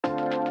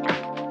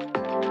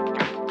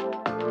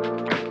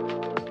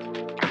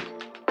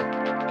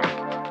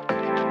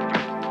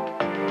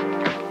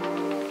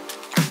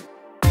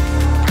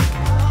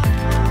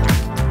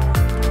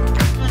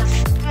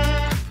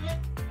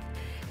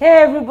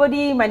Hey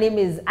everybody, my name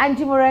is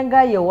Angie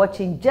Morenga. You're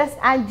watching Just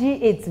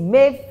Angie. It's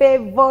May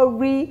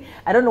February.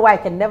 I don't know why I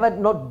can never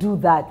not do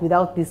that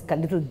without this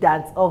little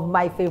dance of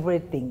my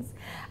favorite things.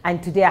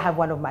 And today I have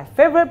one of my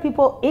favorite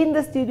people in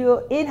the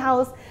studio,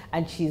 in-house,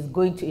 and she's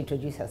going to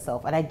introduce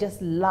herself. And I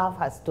just love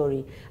her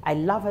story. I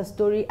love her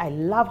story. I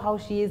love how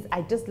she is.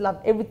 I just love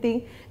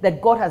everything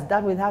that God has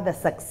done with her, the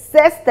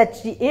success that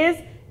she is.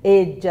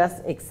 It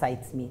just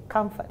excites me.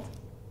 Comfort.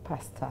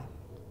 Pastor.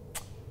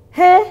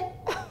 Hey.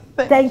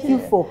 Thank you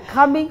for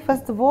coming,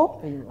 first of all.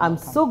 I'm welcome.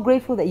 so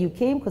grateful that you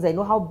came because I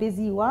know how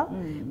busy you are.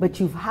 But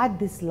you've had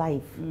this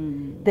life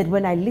that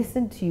when I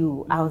listened to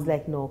you, I was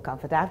like, no,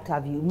 Comfort, I have to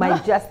have you. My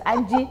Just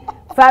Angie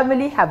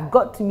family have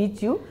got to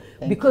meet you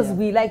because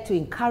we like to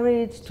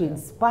encourage, to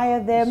inspire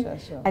them,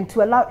 and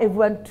to allow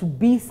everyone to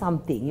be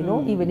something, you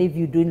know, even if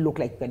you don't look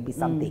like you can be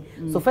something.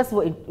 So first of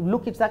all,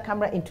 look into that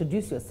camera,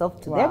 introduce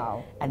yourself to them,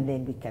 and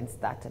then we can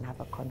start and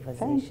have a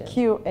conversation. Thank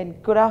you,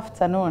 and good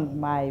afternoon,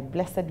 my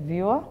blessed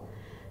viewer.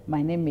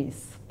 My name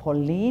is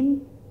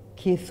Pauline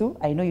Kithu.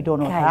 I know you don't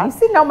know her. You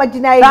see now my ID.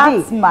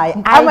 That's my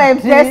ID. I'm a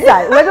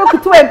M-Pesa. When you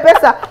kitu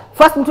M-Pesa,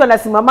 first mtu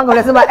anasimamanga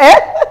unasema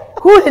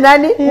who ni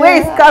nani?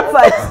 Where is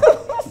Comfort?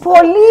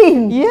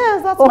 Pauline.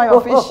 Yes, that's my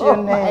official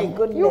name. My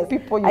goodness. You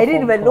people, I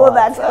didn't even know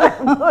that.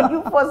 I've known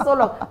you for so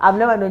long. I've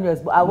never known you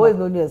as, I've always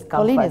known you as Comfort.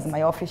 Pauline is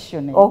my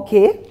official name.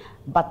 Okay.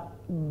 But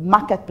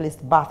Marketplace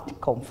Birth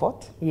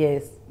Comfort.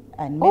 Yes.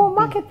 And maybe,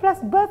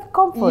 Marketplace Birth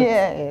Comfort.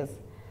 Yes.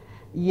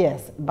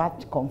 Yes,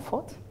 Birth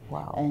Comfort.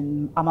 Wow.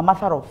 And I'm a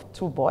mother of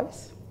 2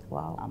 boys.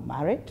 Wow. I'm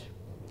married.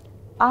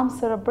 I'm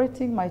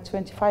celebrating my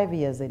 25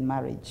 years in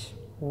marriage.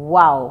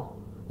 Wow.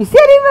 You see,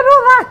 I didn't even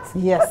know that.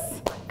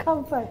 Yes.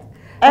 Comfort.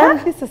 And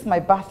this is my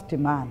birthday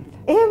month.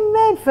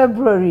 Amen.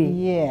 February.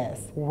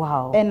 Yes.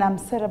 Wow. And I'm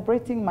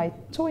celebrating my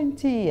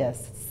 20 years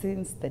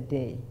since the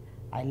day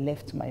I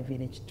left my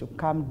village to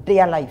come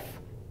their life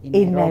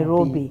in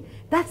Nairobi.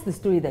 That's the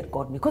story that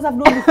got me, because I've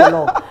known you for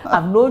long.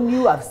 I've known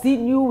you, I've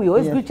seen you, we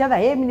always greet each other.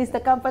 Hey, Minister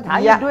Comfort, how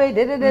you doing?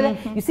 Da, da, da, da.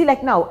 You see,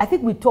 like now, I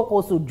think we talk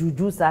also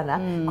juju sana,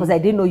 because I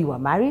didn't know you were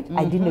married.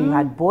 I didn't know you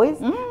had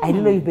boys. I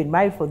didn't know you've been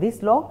married for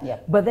this long.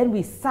 But then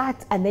we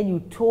sat and then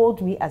you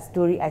told me a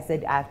story. I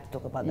said, I have to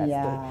talk about that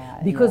story.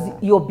 Because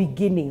your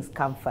beginnings,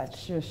 Comfort.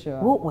 Sure.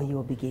 What were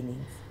your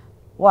beginnings?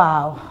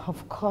 Wow,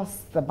 of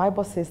course, the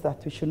Bible says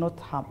that we should not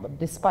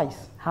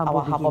despise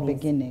our humble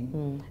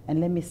beginning. And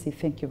let me say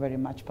thank you very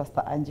much,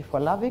 Pastor Angie, for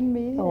loving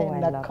me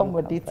and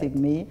accommodating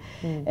me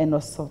and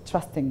also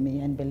trusting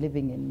me and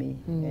believing in me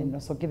and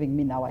also giving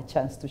me now a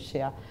chance to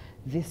share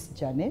this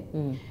journey.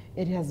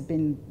 It has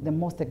been the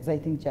most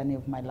exciting journey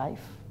of my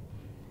life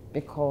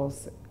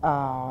because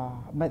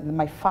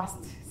my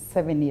first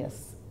 7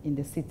 years in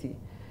the city,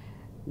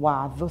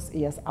 wow, those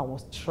years I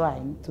was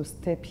trying to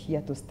step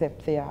here, to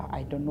step there.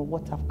 I don't know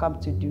what I've come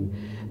to do,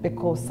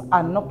 because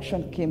an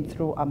auction came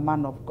through a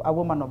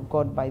woman of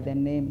God by the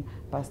name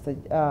Evangelist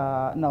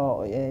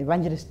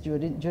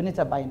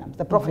Junita Bynum,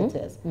 the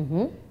prophetess.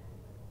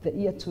 The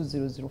year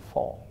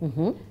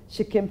 2004,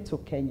 she came to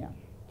Kenya.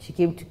 She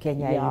came to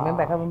Kenya. I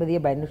remember. I can't remember the year,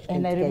 but I know she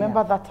came to Kenya. And I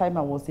remember that time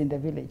I was in the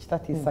village.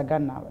 That is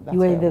Sagana. That's you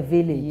were in the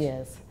village?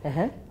 Yes.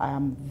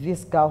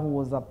 This girl who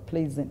was a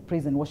praise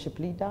and worship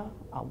leader,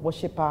 a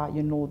worshiper,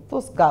 you know,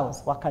 those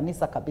girls were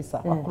kanisa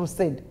kabisa, were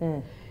crusade.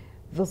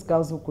 Those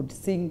girls who could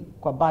sing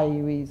kwa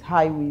byways,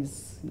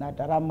 highways,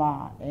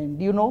 nadarama,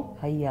 and you know.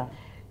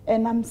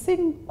 And I'm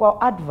seeing kwa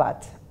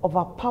advert of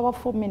a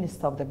powerful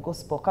minister of the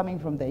gospel coming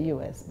from the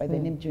US by the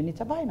name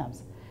Junita Bynum.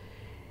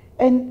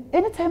 And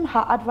anytime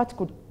her advert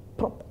could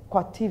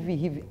kwa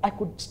TV, I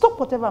could stop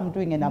whatever I'm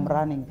doing and I'm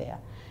running there.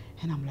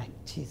 And I'm like,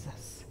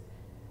 Jesus,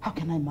 how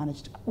can I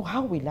manage to,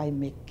 how will I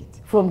make it?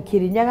 From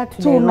Kirinyaga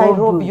to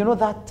Nairobi. You know,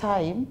 that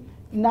time,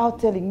 now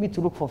telling me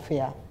to look for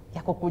fare.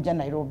 Yako kuja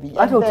Nairobi.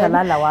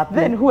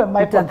 Then who am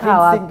I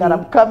convincing that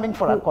I'm coming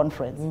for a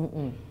conference?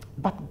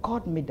 But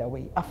God made a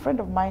way. A friend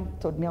of mine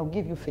told me, I'll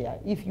give you fare.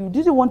 If you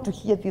didn't want to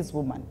hear this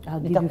woman,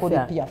 I'll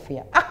give you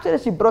fare. Actually,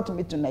 she brought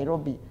me to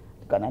Nairobi.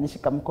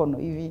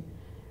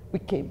 We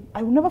came.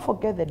 I will never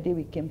forget the day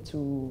we came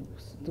to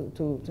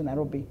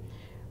Nairobi.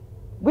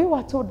 We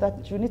were told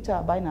that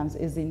Junita Bynum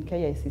is in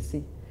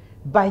KICC.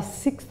 By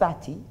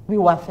 6:30, we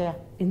were there.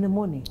 In the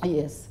morning?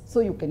 Yes. So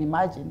you can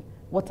imagine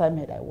what time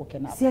had I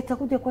woken up. Si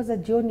atakuja kwanza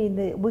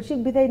jioni, will she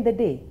be there in the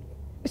day?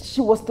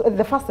 She was,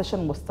 the first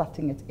session was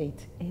starting at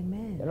 8.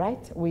 Amen.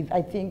 Right? With,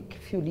 I think,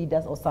 few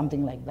leaders or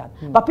something like that.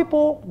 But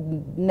people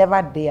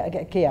never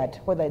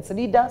cared. Whether it's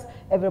leaders,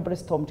 everybody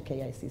stormed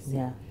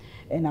KICC.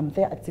 And I'm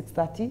there at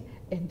 6:30,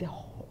 and the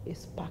hall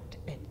is packed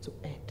end to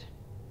end.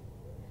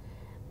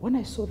 When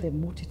I saw the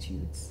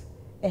multitudes,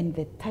 and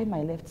the time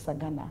I left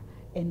Sagana,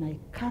 and I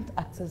can't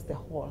access the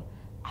hall,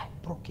 I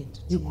broke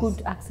into tears. You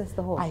couldn't access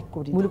the hall? I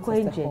couldn't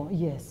access the hall.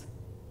 Yes.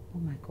 Oh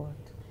my God.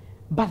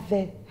 But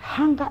the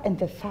hunger and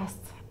the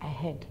thirst I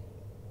had,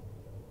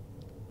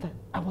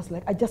 I was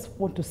like, I just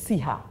want to see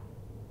her.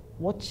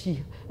 What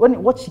she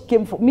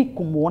came for, me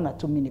kumuona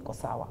tu mimi niko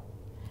sawa.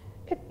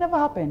 It never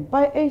happened.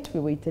 By 8, we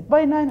waited.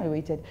 By 9, we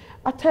waited.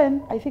 At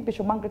 10, I think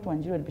Bishop Margaret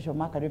Wanjiru and Bishop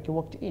Mark Kariuki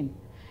walked in.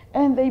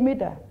 And they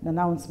made an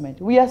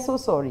announcement. We are so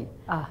sorry.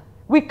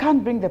 We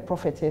can't bring the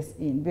prophetess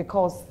in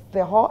because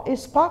the hall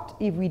is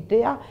packed. If we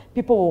dare,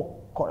 people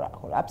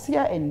will collapse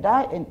here and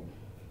die. And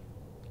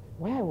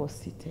where I was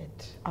seated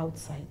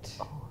outside,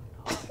 oh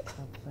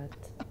no,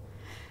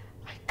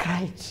 I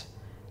cried.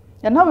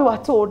 And now we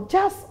were told,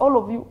 just all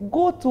of you,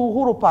 go to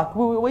Uhuru Park.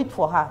 We will wait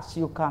for her.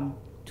 She'll come.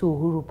 To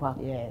Uhuru Park?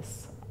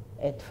 Yes,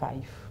 at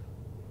 5.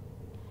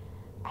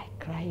 I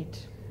cried.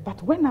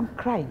 But when I'm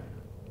crying,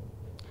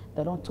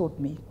 the Lord told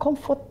me,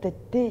 comfort the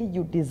day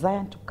you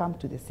desire to come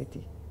to the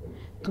city,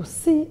 to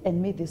see and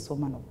meet this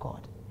woman of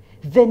God.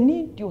 The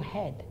need you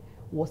had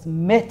was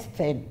met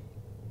then.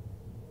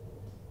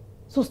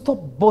 So stop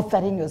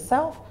bothering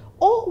yourself.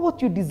 All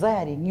what you're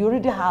desiring, you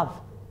already have.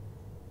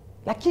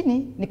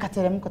 Lakini,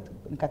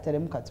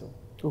 nikateremka tu.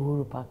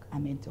 Uhuru Park.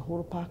 I'm in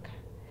Uhuru Park,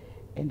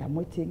 and I'm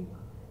waiting.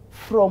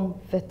 From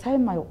the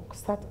time I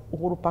start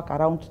Uhuru Park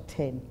around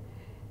 10,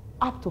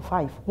 up to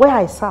 5, where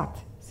I sat,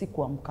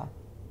 sikuamka.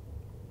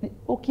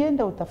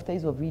 Ukienda utafuta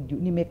hizo video,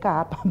 nimekaa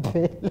hapa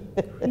mbele,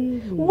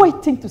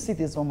 waiting to see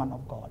this woman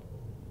of God.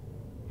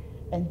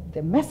 And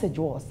the message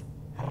was,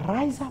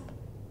 rise up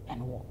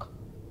and walk.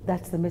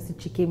 That's the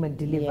message she came and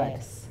delivered.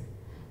 Yes.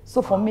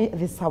 So for me,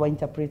 this is how I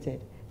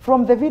interpreted.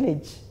 From the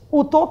village,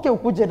 utoke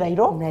ukuje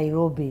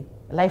Nairobi.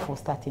 Life will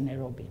start in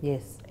Nairobi.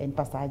 Yes. And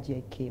Pastor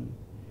Angie came.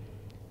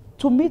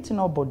 To meet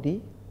nobody,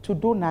 to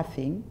do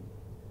nothing,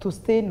 to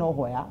stay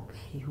nowhere. Where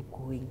are you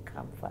going,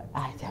 Comfort?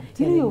 I am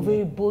telling you. You're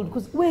very bold,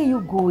 because where are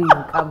you going,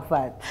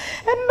 Comfort?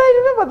 And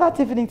I remember that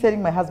evening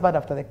telling my husband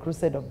after the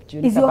crusade of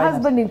June. Is your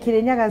husband in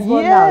Kirinyaga as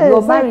well yes, now?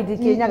 You're married in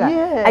Kirinyaga?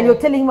 Yes. And you're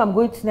telling him I'm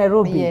going to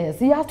Nairobi? Yes.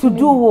 He asked to me,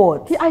 do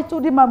what? I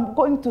told him I'm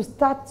going to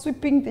start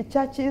sweeping the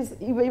churches.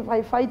 Even if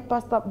I fight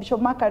Pastor Bishop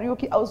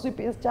Karaoke, I'll sweep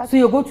his church. So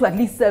you're going to at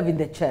least serve in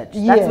the church?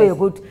 Yes. That's where you're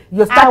going to...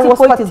 Your starting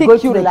point is going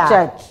to the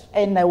church.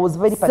 And I was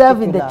very particular.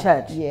 Serve in the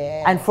church.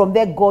 Yes. And from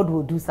there, God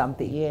will do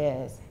something.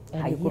 Yes.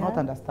 And he could not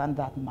understand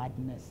that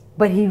madness.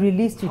 But he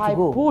released you to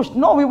go? I pushed.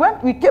 No,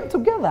 we came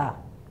together.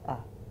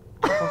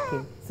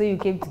 Okay. So you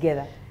came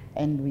together?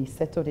 And we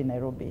settled in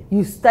Nairobi.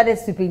 You started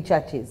sweeping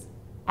churches?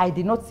 I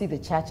did not see the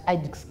church. I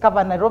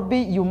discovered Nairobi,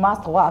 you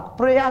must work.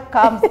 Prayer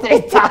comes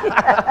later.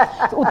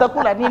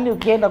 Utakula nini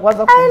ukienda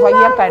kwanza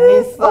kufanyia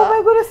kanisa. Oh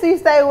my goodness, so you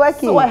started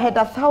working. So I had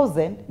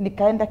 1,000,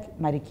 nikaenda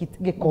Marikiti,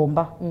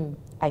 Gekomba.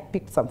 I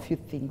picked some few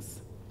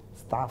things,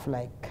 stuff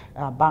like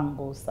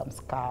bangles, some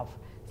scarf,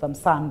 some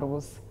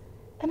sandals.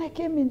 And I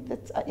came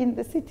in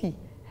the city,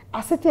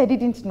 a city I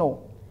didn't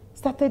know.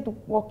 Started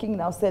walking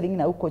now, selling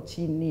na uko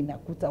chini,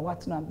 nakuta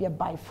watu naambia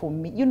buy for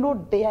me. You know,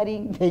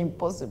 daring the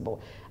impossible.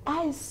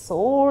 I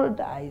sold.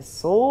 I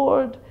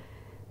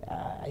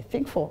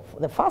think for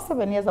the first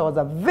 7 years, I was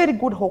a very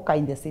good hawker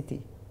in the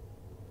city.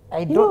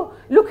 You know,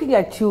 looking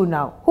at you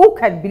now, who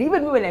can believe,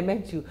 even when I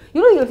met you,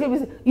 you know, you're telling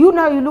me, you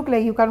now you look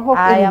like you can hawk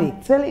anything. I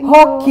am telling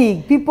Hawking,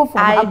 you, people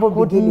from humble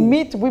beginning. I could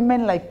meet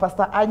women like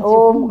Pastor Angie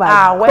who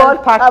are well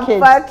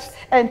packaged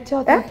and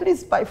tell them,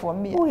 please buy for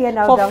me. Oh, yeah,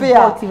 now for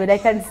fair. Even I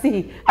can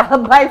see,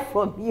 I'll buy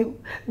from you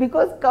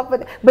because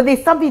comfort. But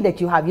there's something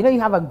that you have. You know, you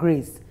have a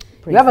grace.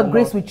 Praise you have a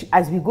grace which,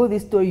 as we go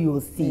this story, you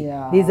will see.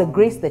 Yeah. There's a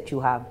grace that you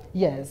have.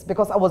 Yes,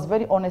 because I was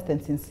very honest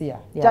and sincere.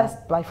 Yeah.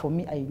 Just buy for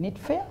me. I need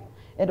fare.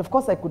 And of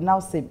course, I could now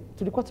say,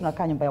 tulikuwa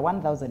tunakaa nyumba ya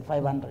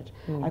 1,500.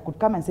 I could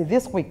come and say,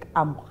 this week,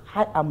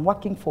 I'm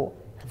working for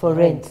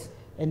rent.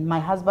 And my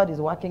husband is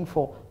working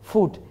for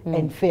food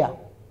and fare.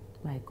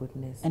 My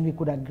goodness. And we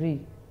could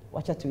agree,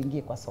 wacha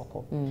tuingie kwa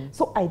soko.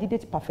 So I did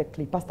it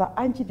perfectly. Pastor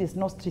Angie, there's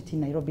no street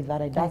in Nairobi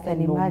that I don't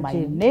know my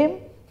name.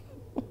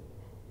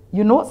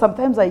 You know,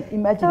 sometimes I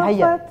imagine,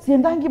 haya,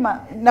 siendangi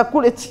na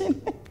kule chini.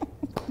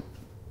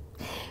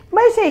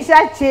 Maisha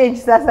isha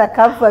changed, Sasa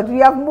Comfort. We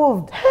have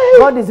moved.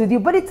 God is with you.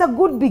 But it's a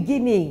good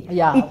beginning.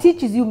 Yeah. It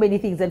teaches you many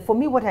things. And for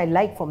me, what I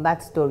like from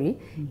that story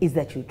is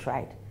that you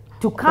tried.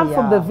 To come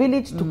from the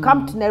village, to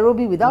come to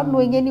Nairobi without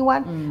knowing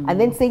anyone, and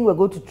then saying we're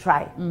going to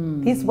try.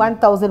 This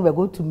 1,000, we're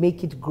going to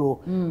make it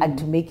grow and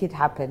to make it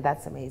happen.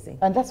 That's amazing.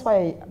 And that's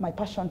why my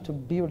passion to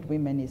build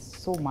women is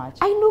so much.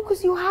 I know,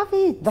 because you have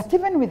it. That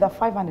even with the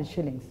 500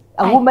 shillings,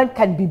 a woman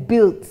can be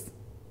built.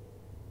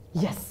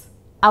 Yes.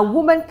 A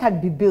woman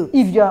can be built.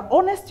 If you're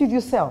honest with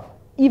yourself,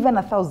 even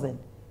 1,000,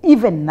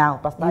 even now,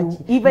 Pastor Angie,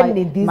 even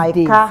in these my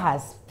days. car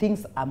has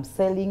things I'm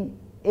selling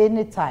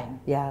anytime.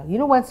 Yeah, you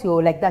know, once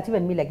you're like that,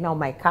 even me, like now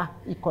my car,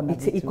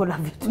 it's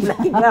economy too. Like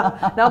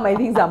now my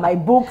things are my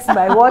books,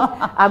 my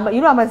what.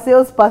 You know, I'm a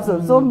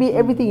salesperson, so me,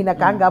 everything in a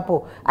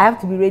kangapo, I have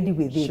to be ready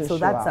with it. So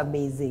that's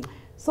amazing.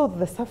 So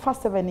the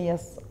first 7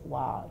 years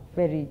were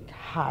very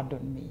hard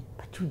on me.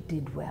 But you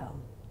did well.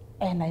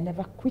 And I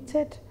never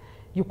quitted.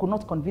 You could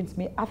not convince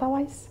me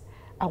otherwise.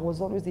 I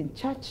was always in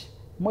church,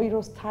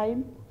 Moiro's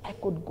time. I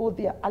could go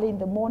there early in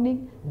the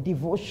morning,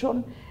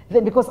 devotion.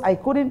 Then because I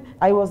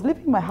was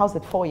leaving my house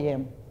at 4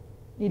 a.m.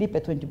 Nilipe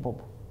 20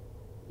 bob.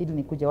 Ili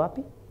nikuje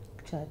wapi?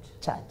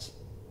 Church.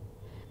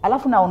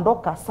 Alafu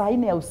naondoka saa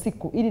 4 ya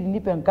usiku ili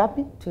nilipe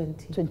ngapi?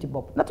 20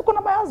 bob. Na tuko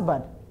na my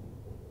husband.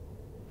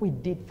 We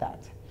did that.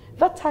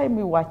 That time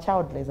we were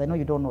childless. I know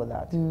you don't know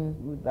that.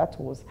 That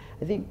was,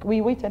 I think,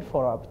 we waited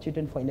for our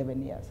children for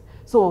 11 years.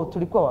 So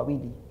tulikuwa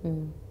wawili.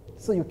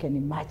 So you can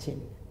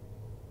imagine.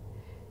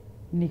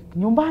 Ni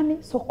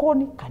nyumbani,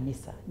 sokoni,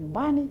 kanisa.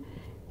 Nyumbani.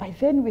 By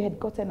then we had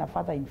gotten a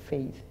father in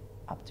faith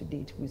up to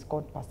date who is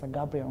called Pastor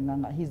Gabriel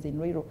Nganga. He's in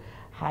Nairobi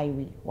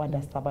Highway,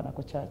 wildest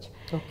Tabernacle Church.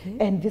 Okay.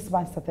 And this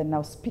man started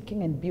now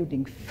speaking and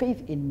building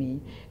faith in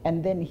me.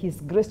 And then he's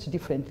graced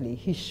differently.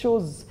 He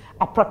shows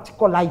a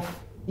practical life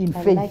in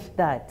faith. I like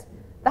that.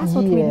 That's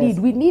what we need.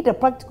 We need a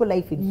practical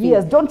life in faith.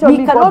 Yes, don't tell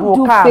me God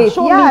will come. Faith.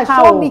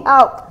 Show me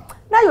how.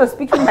 Now you're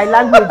speaking my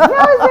language.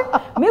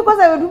 Because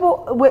I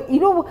people, you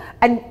know,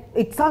 and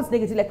it sounds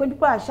negative. Like when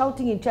people are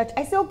shouting in church,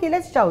 I say, okay,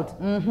 let's shout.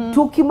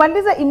 To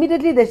Kimaliza,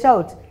 immediately they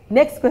shout.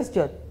 Next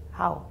question,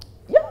 how?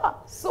 Yeah.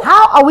 So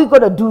how are we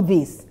going to do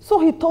this? So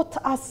he taught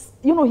us,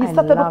 you know, he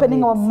started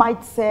opening our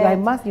mindset.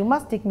 Yeah, you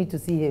must take me to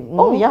see him.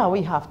 Oh yeah,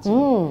 we have to.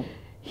 So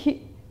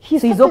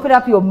he's opened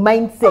up your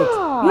mindset.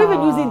 You're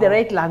even using the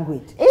right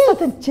language. He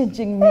started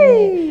changing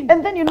me.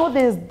 And then, you know,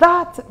 there's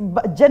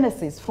that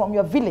Genesis from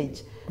your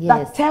village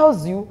that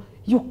tells you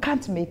you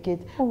can't make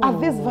it. At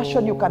this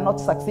version, you cannot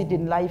succeed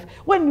in life.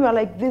 When you are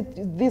like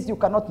this, you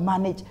cannot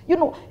manage. You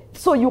know,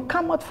 so you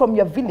come out from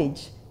your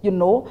village, you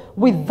know,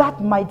 with that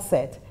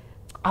mindset.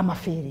 I'm a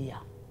failure.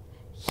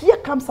 Here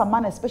comes a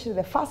man, especially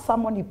the first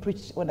sermon he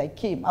preached when I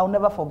came. I'll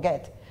never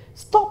forget.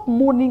 Stop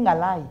mourning a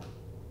lie.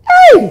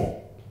 Hey!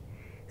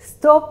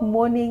 Stop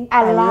mourning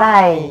a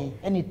lie.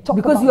 And he talked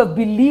because you have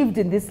believed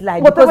in this lie.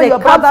 Whatever because your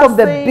it comes from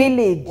the said,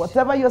 village.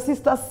 Whatever your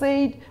sister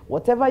said,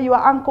 whatever your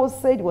uncle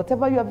said,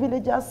 whatever your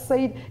villagers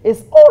said,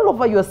 is all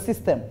over your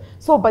system.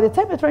 So by the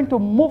time you're trying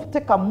to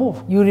take a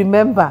move, you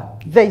remember.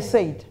 They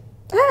said.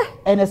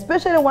 And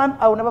especially one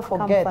I will never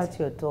forget. Comfort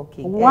you're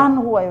talking. One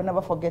who I will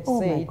never forget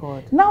said, my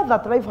God. Now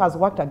that life has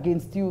worked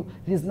against you,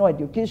 there's no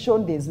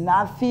education, there's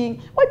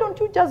nothing. Why don't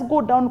you just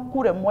go down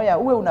kule moya,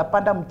 uwe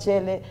unapanda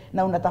mchele,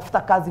 na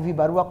unatafuta kazi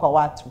vibarua kwa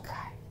watu.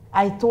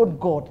 I told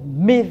God,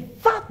 may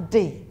that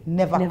day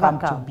never come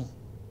to be.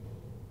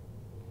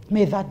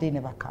 May that day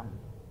never come.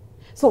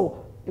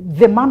 So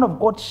the man of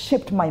God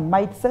shaped my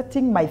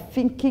mindsetting, my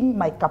thinking,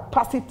 my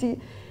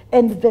capacity.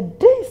 And the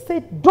day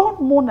said,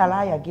 don't mourn a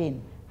lie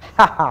again.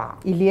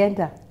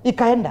 Ilienda.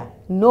 Ikaenda.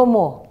 No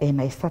more.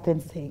 And I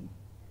started saying,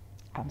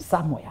 I'm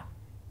somewhere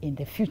in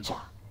the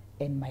future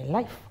and my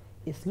life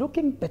is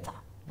looking better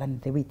than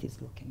the way it is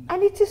looking now.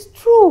 And it is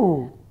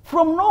true.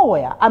 From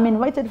nowhere, I'm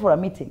invited for a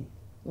meeting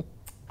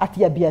at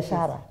your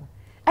biashara.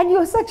 And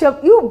you're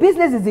your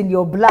business is in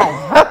your blood.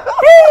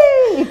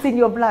 It's in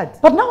your blood.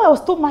 But now I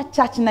was too much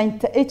church,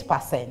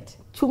 98%.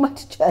 Too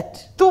much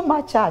church. Too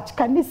much church,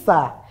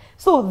 kanisa.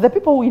 So the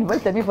people who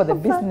invited me for the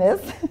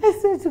business. I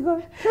swear to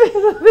God.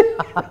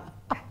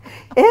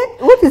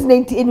 What is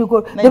 98? The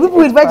people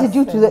who invited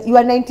you to you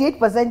are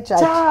 98% church.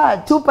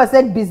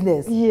 2%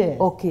 business. Yeah.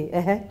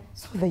 Okay.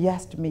 So they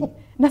asked me,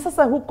 na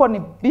sasa huko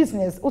ni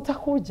business,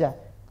 utakuja?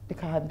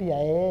 Nikaambia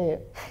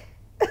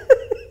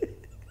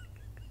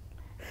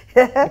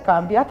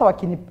Nikaambia hata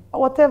wakini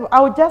whatever,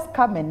 I'll just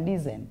come and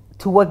listen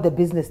to what the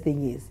business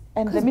thing is.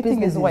 And the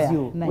meeting is where?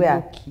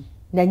 Nanyuki.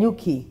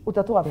 Nanyuki.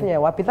 Utatoa fair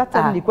wapi? That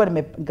time nilikuwa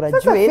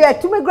nimegraduate. Sasa fair,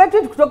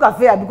 tumegraduate kutoka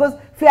fair because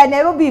fair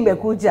Nairobi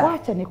imekuja.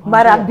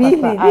 Mara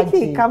mbili,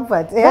 Niki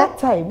comfort. That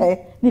time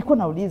nilikuwa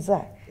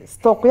nauliza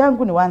stock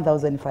yangu ni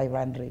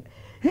 1,500.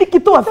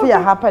 Nikitoa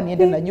fair hapa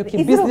niende Nanyuki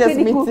business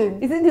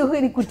meeting. Isn't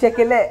it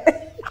nikuchekele?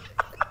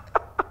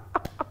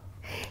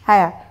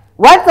 Haya,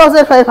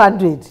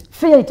 1,500.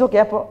 Fair itoke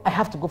hapo, I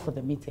have to go for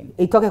the meeting.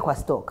 Itoke kwa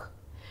stock.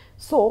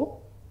 So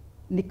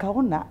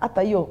nikaona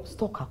hata hiyo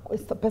stock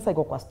pesa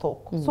iko kwa stock.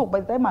 So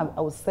by the time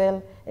I will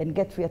sell and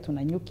get fair to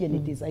Nanyuki and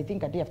it is I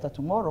think a day after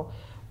tomorrow,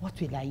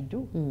 what will I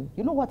do?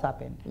 You know what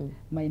happened?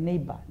 My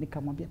neighbor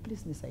nikamwambia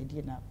please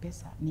nisaidie na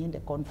pesa niende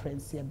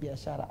conference ya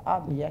biashara.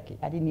 Yake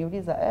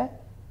aliniuliza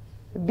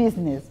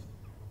business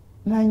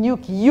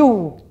Nanyuki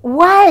you.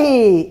 Why?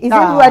 Is it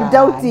you are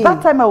doubting?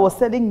 That time I was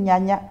selling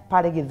nyanya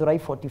pale Githurai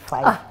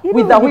 45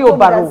 with the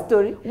wheelbarrow.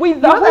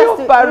 With the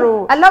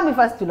wheelbarrow. Allow me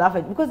first to laugh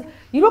at because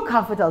you know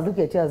comfort. I was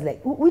looking at you. I was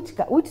like,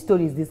 which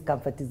story is this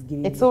comfort is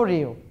giving? It's so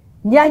real.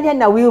 Nyanya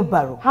na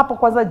wheelbarrow. Hapo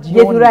kwanza jioni.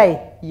 Githurai.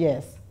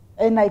 Yes.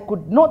 And I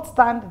could not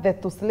stand the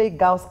Tusley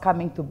girls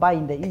coming to buy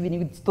in the evening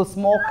with to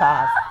small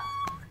cars.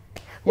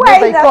 You know,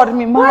 they called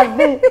me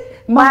Mave.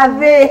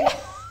 Mave.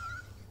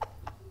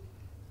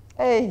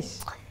 Hey.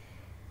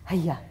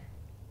 Haya.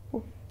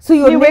 So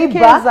your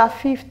neighbor za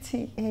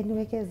 50.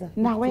 Niwekeza.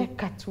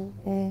 Naweka tu.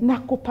 Na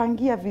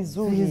kupangia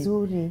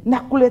vizuri. Na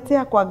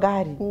kuletea kwa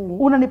gari.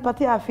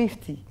 Unanipatia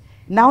 50.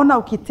 Naona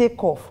ukitake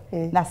off.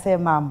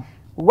 Nasema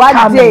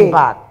one day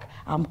back.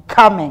 I'm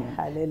coming.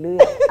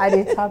 Hallelujah. And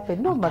it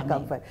happened. No more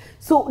comfort.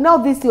 So now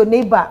this your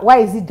neighbor, why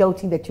is he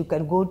doubting that you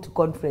can go to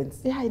conference?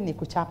 Yeah, ni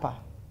kuchapa.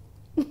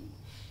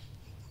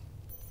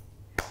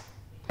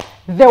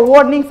 The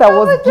warnings I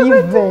was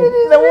given.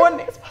 The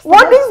warnings.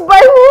 Warnings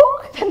by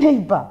who? The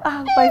neighbor.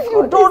 If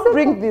you don't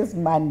bring this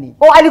money.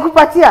 Oh,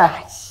 alikupatia?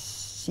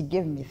 She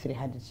gave me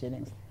 300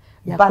 shillings.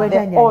 Ya but the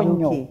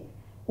onyo,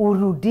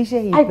 urudishe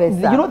hii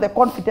pesa. You know the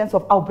confidence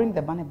of, I'll bring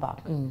the money back.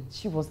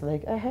 She was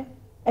like,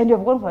 and you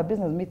have gone for a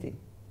business meeting.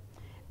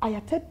 I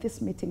attended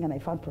this meeting and I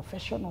found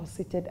professionals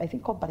seated. I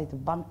think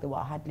Cooperative Bank,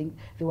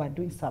 they were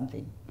doing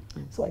something.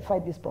 So I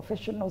find these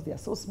professionals, they are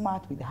so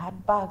smart with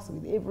handbags,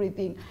 with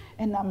everything.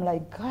 And I'm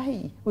like,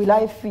 guy, will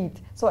I fit?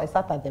 So I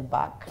sat at the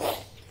back.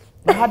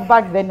 The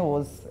handbag then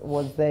was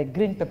the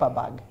green paper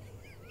bag.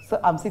 So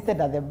I'm seated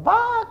at the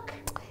back.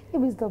 He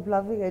will stop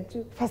laughing at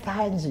you. Pastor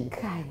Angie,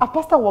 a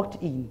pastor walked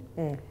in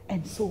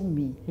and saw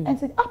me and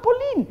said,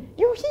 Pauline,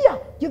 you're here.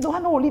 You're the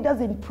one who leads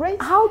us in praise.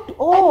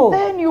 And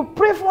then you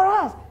pray for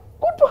us.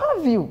 Good to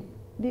have you.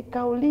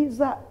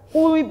 Nikauliza,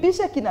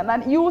 uibisha kina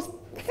nani?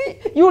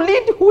 You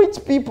lead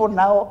which people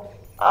now?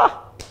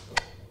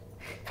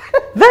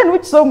 Then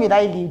which song will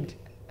I lead?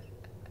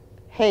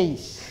 Hey.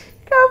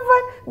 Come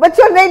on. But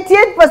you're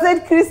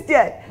 98%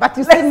 Christian. But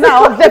you see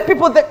now, the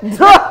people, the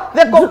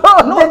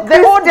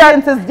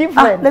audience is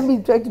different. Let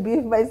me try to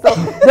behave myself.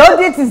 The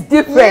audience is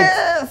different.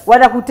 Yes.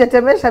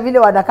 Wanakutetemesha vile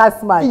wanakaa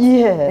smart.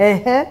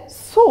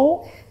 Yes.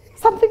 So,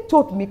 something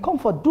taught me,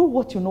 comfort, do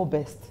what you know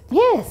best.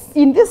 Yes.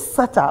 In this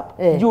setup,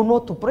 you know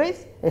to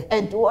praise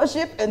and to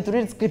worship and to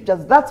read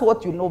scriptures. That's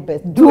what you know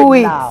best. Do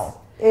it now.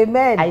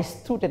 Amen. I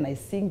stood and I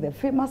sing the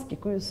famous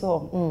Kikuyu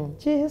song.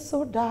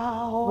 Jesu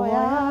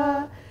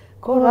daoya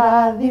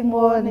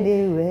korathimo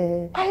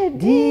niwe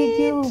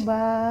digiuma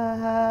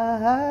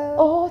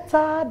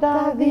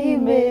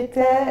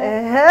otadathimete.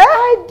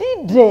 I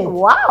did it.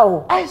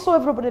 Wow. I saw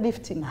everybody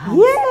lifting hands.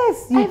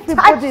 Yes, you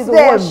everybody is them.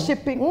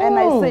 worshiping and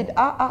I said,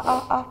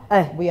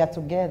 we are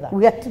together.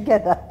 We are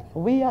together.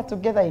 We are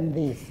together in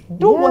this.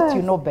 Do what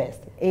you know best.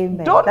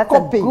 Amen. Don't That's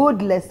copy. a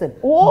good lesson.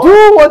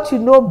 Do what you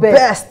know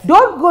best.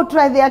 Don't go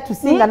try there to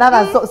sing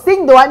another song.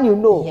 Sing the one you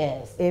know.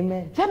 Yes.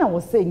 Amen. Then I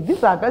was saying,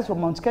 these are guys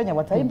from Mount Kenya,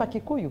 wataimba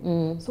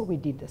Kikuyu. So we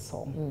did the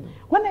song.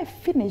 When I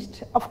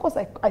finished, of course,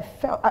 I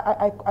felt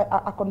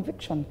a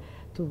conviction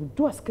to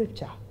do a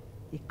scripture.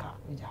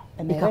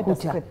 And I read a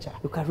scripture.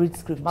 You can read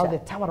scripture. About the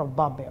Tower of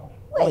Babel.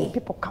 When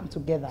people come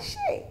together.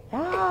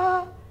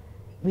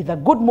 With a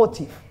good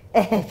motive.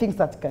 Things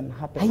that can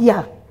happen.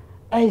 Yeah.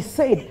 I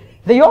said,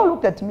 they all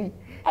looked at me.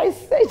 I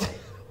said,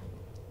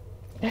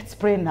 let's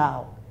pray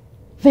now.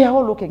 They are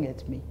all looking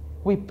at me.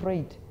 We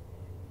prayed.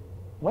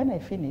 When I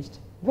finished,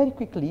 very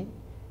quickly,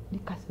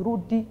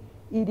 nikasirudi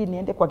ili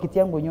niende kwa kiti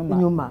yangu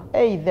nyuma.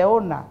 Hey, the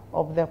owner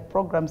of the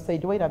program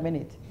said, wait a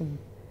minute.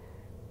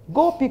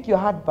 Go pick your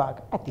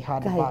handbag at the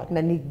handbag.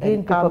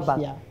 Green paper bag.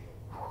 Here.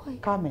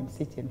 Come and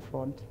sit in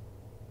front.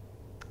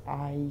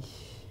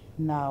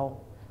 Now,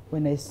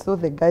 when I saw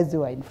the guys who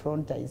were in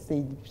front, I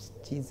said,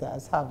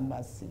 Jesus, have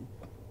mercy.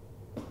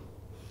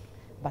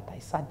 But I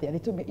sat there. They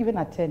told me, even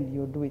at 10,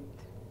 you do it.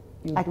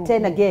 At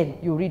 10 again?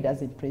 You read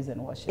as in praise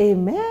and worship.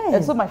 Amen.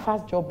 And so my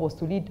first job was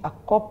to lead a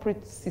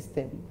corporate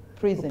system,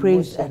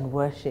 praise and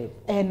worship.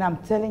 And I'm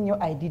telling you,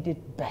 I did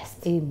it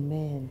best.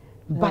 Amen.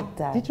 But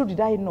little did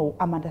I know,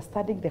 I'm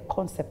understanding the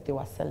concept they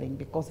were selling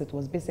because it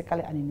was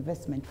basically an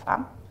investment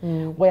firm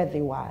where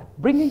they were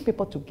bringing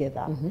people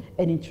together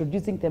and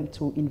introducing them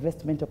to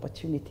investment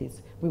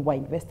opportunities. We were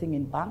investing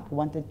in bank. We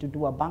wanted to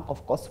do a bank.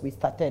 Of course, we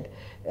started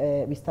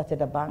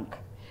a bank.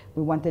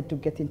 We wanted to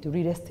get into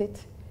real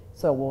estate.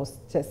 So I was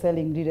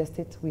selling real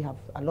estate. We have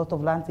a lot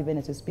of lands, even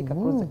as we speak,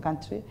 across the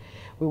country.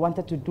 We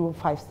wanted to do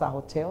 5-star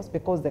hotels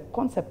because the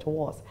concept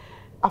was,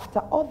 after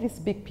all these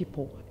big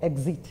people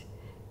exit,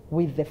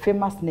 with the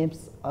famous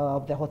names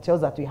of the hotels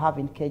that we have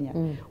in Kenya.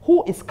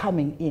 Who is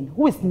coming in?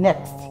 Who is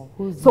next?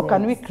 So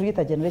can we create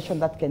a generation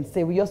that can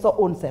say, we also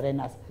own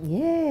Serenas?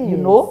 Yes. You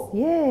know?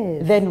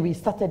 Yes. Then we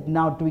started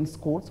now doing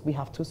schools. We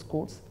have 2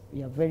 schools.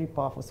 We are very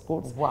powerful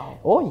schools. Wow.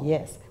 Oh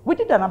yes. We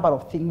did a number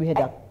of things.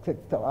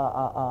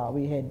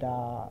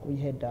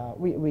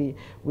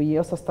 We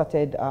also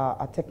started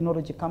a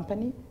technology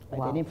company by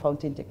the name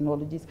Fountain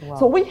Technologies. Wow.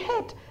 So we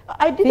had,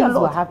 I did things a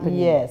lot. Were happening.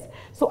 Yes.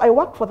 So I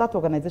worked for that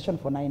organization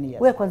for 9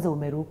 years. Wewe kwanza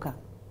umeruka.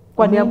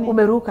 Kwa nini?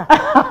 Umeruka.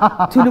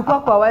 Tulikuwa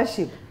kwa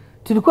worship.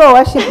 Tulikuwa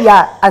worship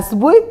ya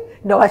asubuhi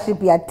na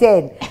worship ya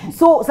 10.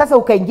 So sasa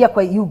ukaingia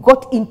kwa, you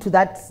got into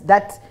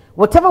that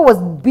whatever was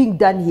being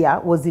done here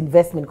was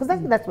investment, because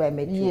that's where I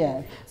met you.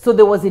 Yeah. So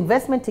there was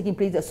investment taking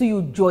place. So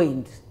you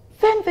joined.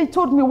 Then they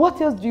told me,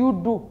 what else do you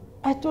do?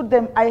 I told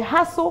them, I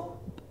hustle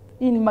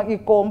in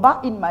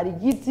Magikomba, in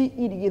Marigiti,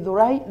 in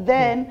Githurai.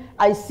 Then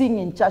I sing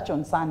in church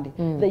on Sunday.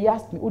 They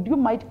asked me, would you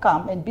mind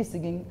come and be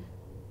singing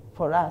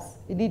for us,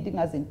 leading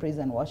us in praise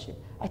and worship?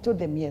 I told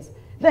them, yes.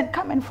 Then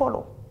come and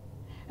follow.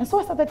 And so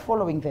I started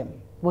following them.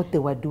 What they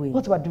were doing.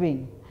 What they were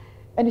doing.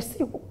 And you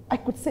see, I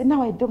could say,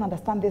 now I don't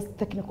understand this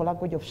technical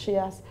language of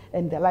shares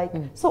and the like.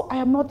 So I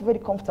am not very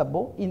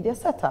comfortable in their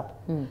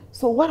setup.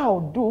 So what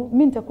I'll do,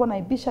 mimi nitakuwa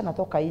naibisha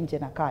natoka nje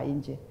nakaa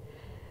nje.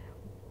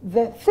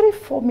 The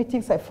 3-4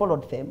 meetings I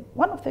followed them,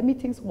 one of the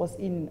meetings was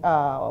in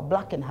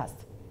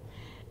Blackenhurst.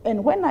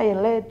 And when I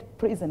led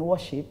praise and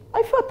worship,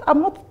 I felt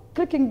I'm not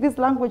clicking this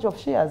language of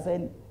shares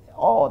and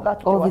all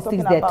that. All these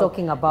things they're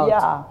talking about.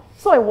 Yeah.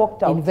 So I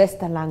walked out.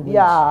 Investor language.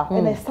 Yeah.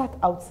 And I sat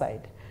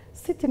outside,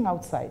 sitting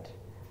outside.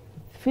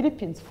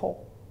 Philippians 4.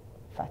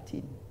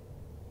 13.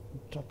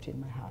 Dropped in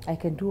my heart. I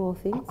can do all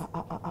things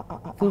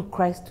through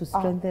Christ who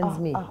strengthens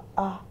me.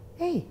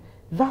 Hey,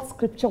 that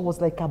scripture was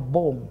like a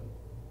bomb.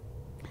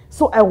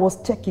 So I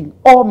was checking.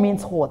 All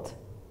means what?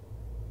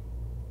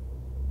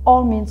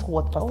 All means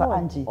what, Pastor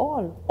Angie?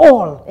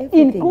 All.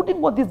 Everything.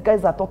 Including what these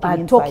guys are talking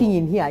inside. Talking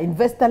in here,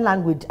 investor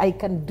language, I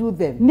can do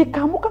them.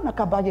 Nikamuka na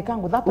kabagi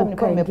kangu, that time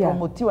nikawa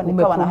nimepromotiwa,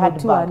 nikawa na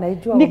Hardwork.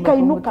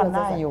 Nikainuka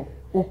nayo.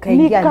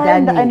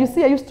 Nikaenda, and you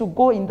see, I used to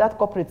go in that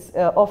corporate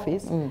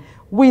office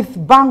with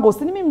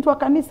bangles. Ni mimi mtu wa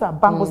kanisa,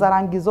 bangles za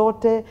rangi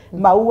zote,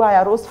 maua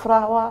ya rose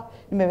flower,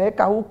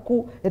 nimeweka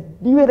huku,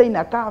 nywele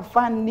inakaa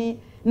funny,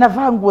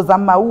 navaa nguo za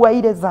maua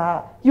ile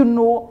za, you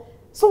know.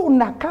 So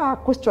unakaa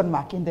question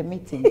mark in the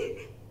meeting.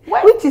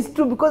 Which is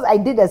true, because I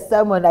did a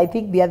sermon, I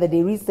think the other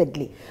day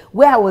recently,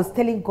 where I was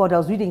telling God, I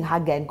was reading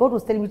Haggai, and God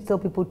was telling me to tell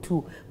people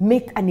to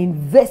make an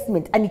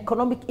investment, an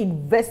economic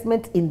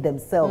investment in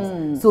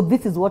themselves. So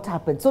this is what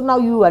happened. So now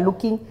you are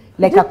looking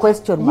like a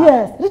question mark.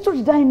 Yes, little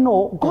did I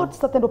know, God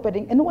started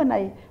opening. And when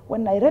I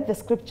read the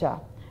scripture,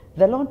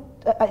 the Lord,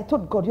 I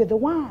told God, you're the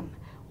one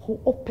who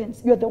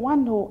opens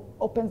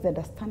the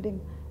understanding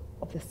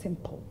of the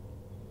simple.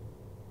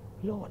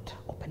 Lord,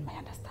 open my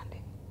understanding.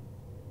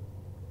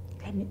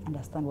 Let me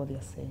understand what they're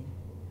saying.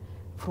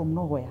 From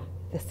nowhere,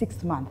 the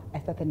 6th month, I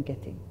started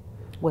getting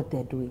what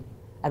they're doing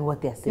and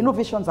what they're saying. You know,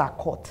 visions are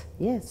caught.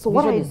 Yes. So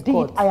what I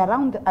did,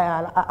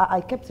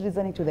 I kept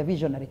listening to the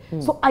visionary.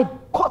 So I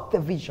caught the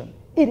vision.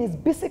 It is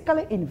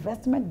basically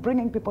investment,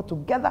 bringing people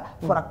together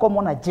for a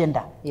common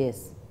agenda.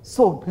 Yes.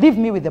 So leave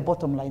me with the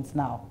bottom lines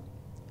now.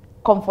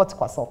 Comfort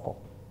kwa soko.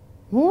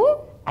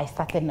 I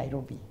started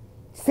Nairobi.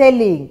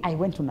 Selling. I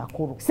went to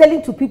Nakuru.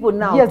 Selling to people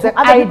now. Yes, to the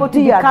other idea, people to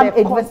become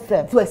the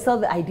concept. To sell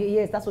the idea.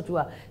 Yes, that's what you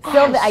are.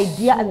 Sell the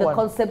idea and the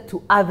concept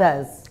to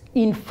others.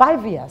 In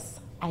 5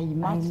 years, I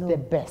matched the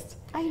best.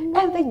 I know.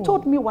 And they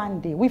told me one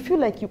day, we feel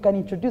like you can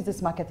introduce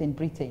this market in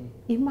Britain.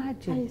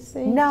 Imagine. I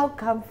say, now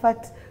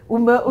comfort.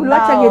 Now.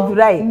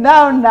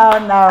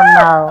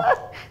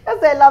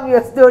 That's I love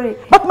your story.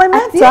 But my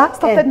mentor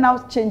started now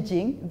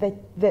changing the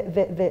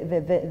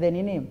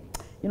name.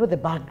 You know, the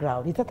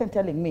background. He started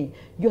telling me,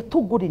 you're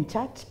too good in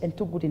church and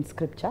too good in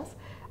scriptures.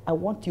 I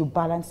want you to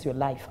balance your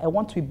life. I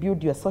want to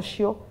build your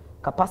social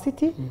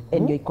capacity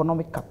and your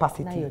economic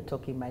capacity. Now you're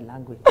talking my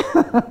language.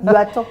 You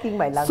are talking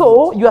my language.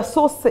 So you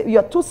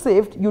are too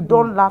saved. You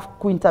don't love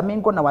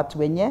kuintermingle na watu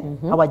wenye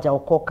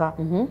hawajaokoka.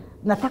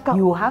 Nataka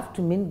you have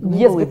to mingle.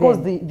 Yes,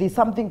 because there's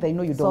something they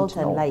know you don't know.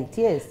 Salt and light.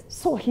 Yes.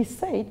 So he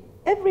said,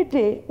 every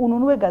day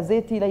ununue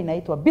gazeti ile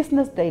inaitwa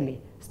Business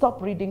Daily.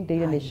 Stop reading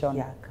Daily Nation.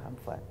 Yeah,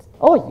 comfort.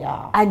 Oh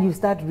yeah. And you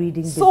start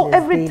reading So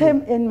Business every Daily.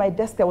 time in my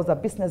desk there was a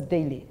Business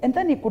Daily. And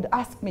then he could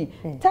ask me,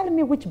 tell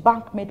me which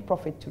bank made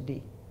profit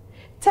today.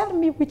 Tell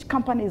me which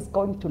company is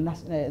going to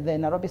the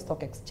Nairobi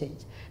Stock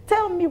Exchange.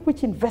 Tell me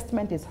which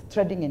investment is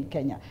trading in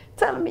Kenya.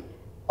 Tell me,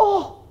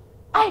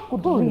 I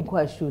could read.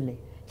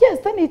 Yes,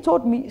 then he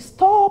told me,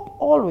 stop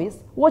always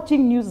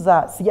watching news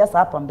siasa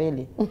hapa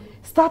mbele.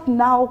 Start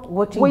now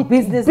watching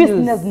business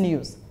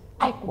news.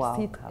 I could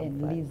sit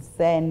and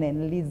listen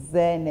and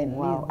listen and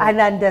listen.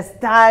 And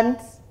understand.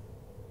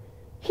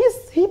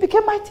 He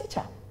became my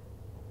teacher.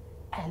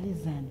 I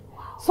listened.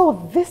 Wow.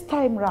 So this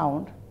time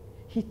round,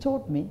 he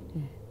told me,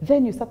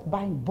 then you start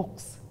buying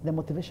books, the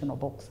motivational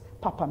books.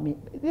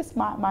 This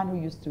man who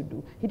used to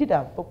do, he did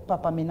a book,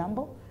 Papa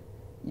Minambo.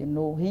 You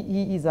know,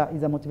 he is a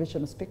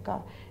motivational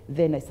speaker.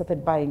 Then I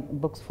started buying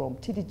books from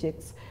T.D.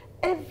 Jakes.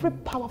 Every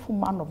powerful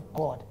man of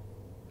God.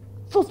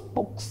 Those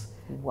books.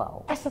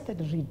 Wow. I started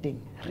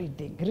reading.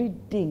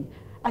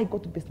 I go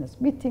to business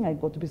meetings, I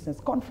go to business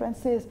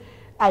conferences.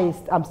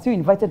 I'm still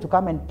invited to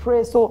come and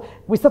pray. So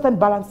we started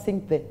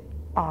balancing the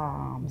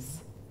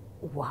arms.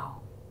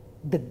 Wow.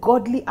 The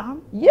godly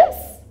arm?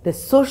 Yes. The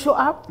social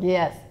arm?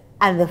 Yes.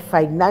 And the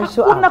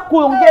financial arm.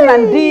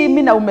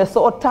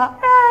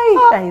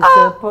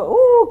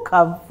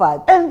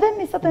 Comfort. And then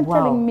he started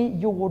telling me,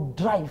 you would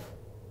drive.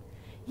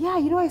 Yeah,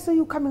 you know, I saw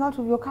you coming out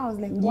of your car. I was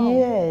like, wow.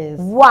 Yes.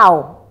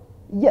 Wow.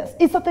 Yes.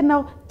 He started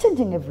now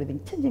changing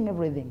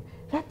everything.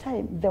 That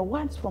time, the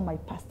words from my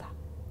pastor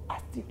are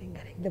still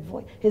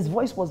lingering. His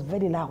voice was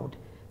very loud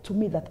to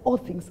me that all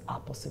things are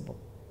possible.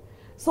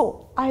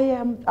 So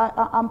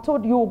I'm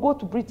told you will go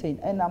to Britain,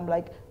 and I'm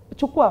like,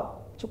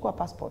 chukua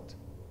passport.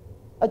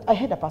 I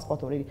had a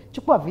passport already.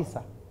 Chukua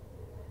visa.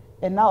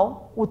 And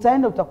now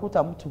utaenda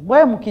utakuta mtu.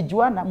 Wewe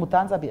mkijuana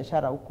mtaanza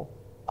biashara huko.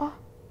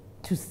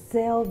 To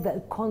sell the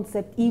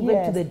concept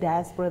even to the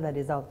diaspora that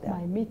is out there.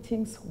 My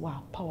meetings were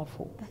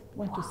powerful.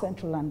 Went to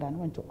Central London,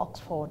 went to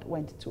Oxford,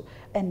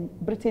 and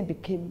Britain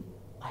became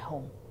my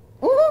home.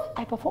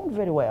 I performed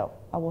very well.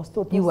 I was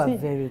told you were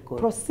very good.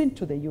 Proceed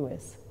to the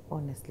US.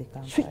 Honestly,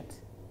 comfort.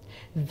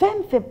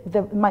 Then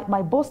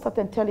my boss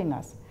started telling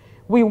us,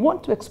 we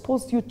want to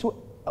expose you to,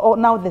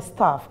 now the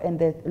staff and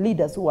the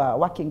leaders who are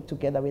working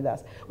together with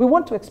us, we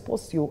want to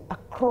expose you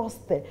across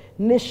the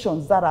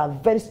nations that are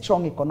very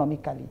strong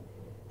economically.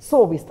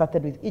 So we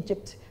started with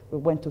Egypt, we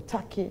went to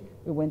Turkey,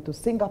 we went to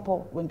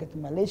Singapore, we went to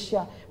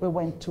Malaysia, we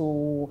went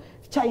to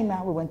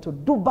China, we went to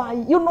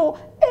Dubai, you know,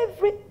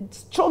 every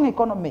strong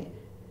economy.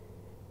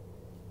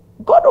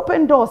 God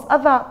opened doors.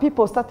 Other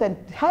people started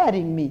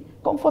hiring me.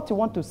 Comfort, you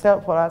want to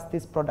sell for us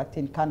this product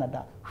in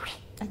Canada.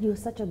 And you're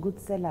such a good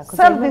seller.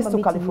 Sell this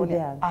to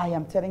California. I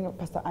am telling you,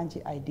 Pastor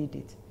Angie, I did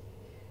it.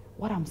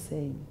 What I'm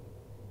saying,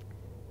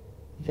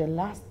 the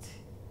last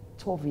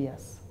 12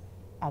 years,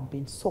 I've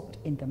been soaked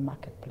in the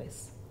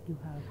marketplace. You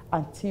have.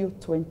 Until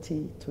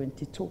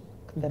 2022,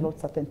 the Lord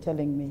started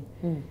telling me,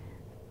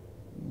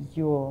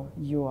 your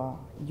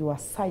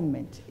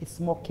assignment is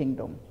more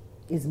kingdom.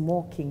 Is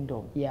more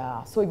kingdom.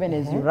 Yeah. So even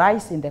as you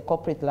rise in the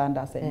corporate land,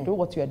 I said, do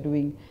what you are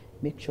doing,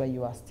 make sure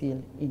you are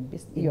still in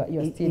you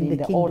are still in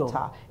the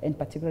altar, and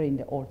particularly in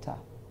the altar.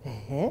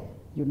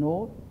 You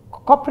know,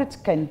 corporate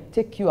can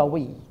take you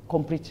away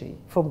completely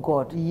from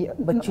God. Yeah,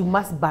 but you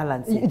must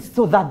balance it. It's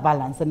so that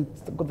balance, and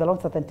the Lord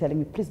started telling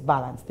me, please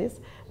balance this.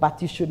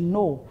 But you should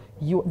know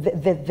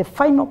the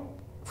final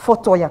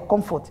photo, your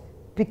comfort,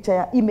 picture,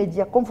 your image,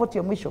 your comfort,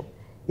 your mission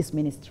is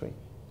ministry.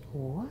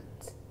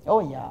 What? Oh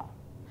yeah.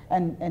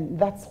 And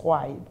that's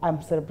why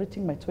I'm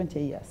celebrating my 20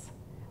 years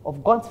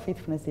of God's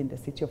faithfulness in the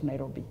city of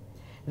Nairobi.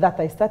 That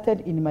I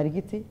started in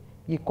Marigiti,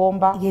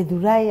 Gikomba,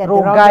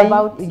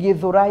 Rongai,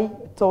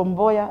 Githurai,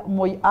 Tomboya,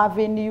 Moi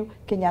Avenue,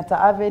 Kenyatta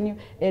Avenue,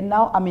 and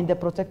now I'm in the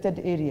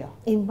protected area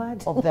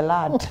of the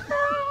land.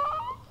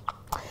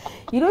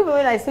 You know, even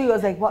when I saw you, I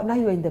was like, wow, now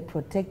you're in the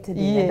protected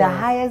area. The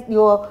highest,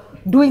 you're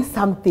doing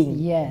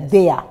something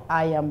there.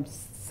 I am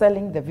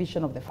selling the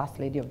vision of the First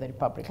Lady of the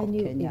Republic of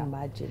Kenya. Can you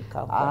imagine?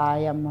 I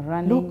am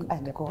running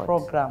the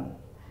program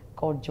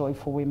called Joy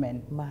for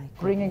Women,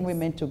 bringing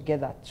women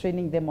together,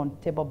 training them on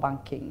table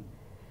banking.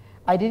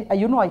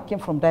 You know, I came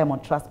from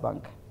Diamond Trust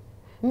Bank.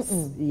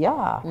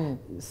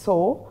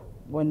 So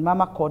when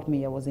Mama called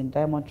me, I was in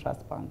Diamond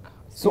Trust Bank.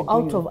 So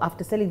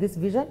after selling this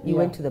vision, you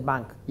went to the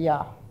bank?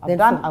 Yeah.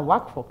 I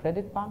worked for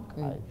Credit Bank.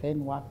 I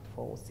then worked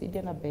for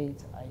Sidian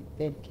Abate. I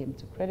then came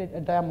to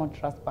Diamond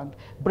Trust Bank.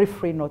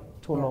 Briefly, not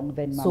too long.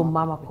 Then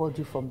Mama called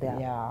you from there.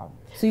 Yeah.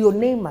 So your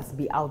name must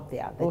be out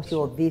there that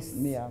you're this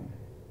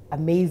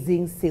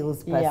amazing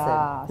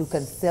salesperson who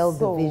can sell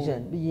the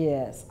vision.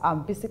 Yes.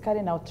 I'm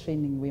basically now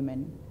training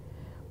women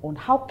on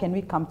how can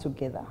we come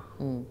together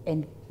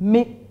and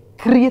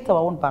create our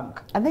own bank.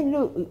 And then, you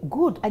know,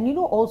 good. And you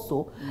know,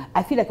 also,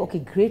 I feel like, okay,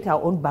 create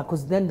our own bank,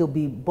 because then they'll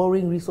be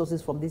borrowing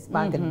resources from this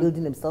bank and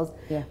building themselves.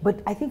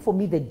 But I think for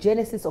me, the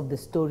genesis of the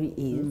story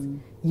is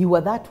you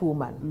were that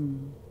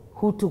woman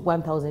who took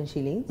 1,000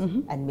 shillings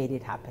and made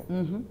it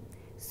happen.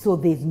 So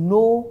there's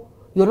no,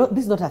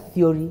 this is not a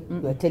theory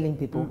you're telling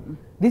people.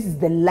 This is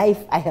the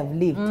life I have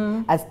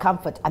lived as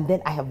comfort. And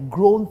then I have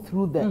grown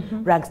through the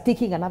ranks,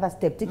 taking another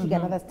step, taking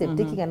another step,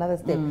 taking another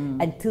step,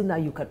 until now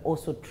you can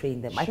also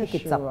train them. I think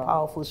it's a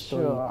powerful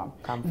story.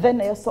 Then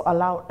I also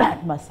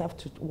allowed myself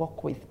to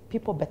work with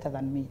people better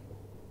than me.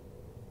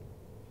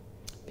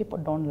 People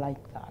don't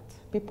like that.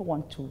 People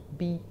want to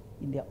be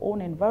in their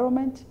own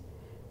environment,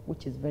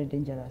 which is very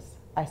dangerous.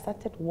 I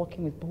started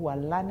working with people who are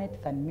learned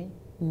than me,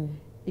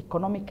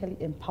 economically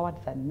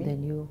empowered than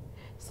me,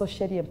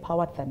 socially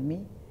empowered than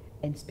me,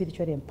 and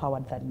spiritually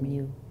empowered than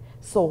me.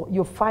 So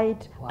you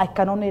find I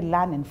can only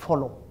learn and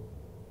follow.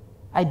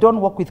 I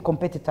don't work with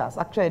competitors.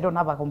 Actually, I don't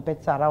have a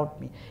competitor around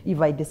me. If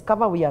I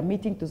discover we are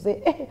meeting to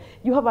say, hey,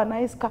 you have a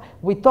nice car,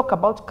 we talk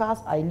about cars,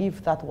 I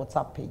leave that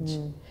WhatsApp page.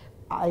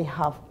 I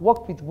have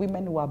worked with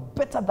women who are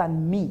better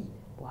than me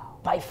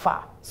by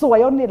far. So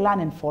I only learn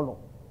and follow,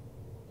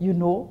 you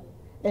know?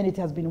 And it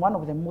has been one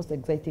of the most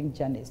exciting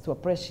journeys to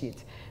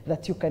appreciate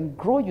that you can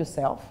grow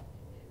yourself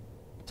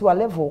to a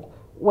level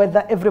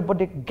whether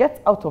everybody gets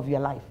out of your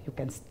life, you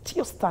can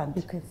still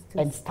stand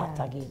and start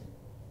again.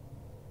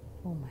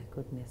 Oh my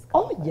goodness.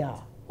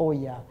 Oh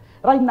yeah.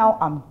 Right now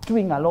I'm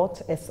doing a lot,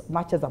 as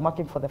much as I'm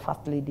working for the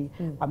First Lady.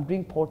 I'm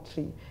doing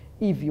poultry.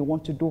 If you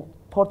want to do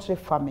poultry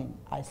farming,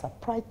 I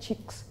supply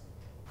chicks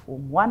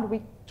from 1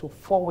 week to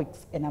 4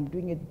 weeks, and I'm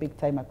doing it big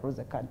time across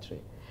the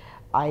country.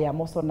 I am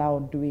also now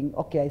doing,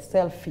 I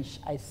sell fish,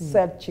 I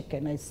sell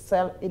chicken, I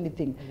sell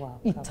anything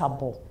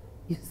eatable.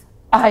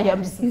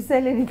 You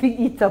sell anything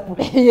eatable?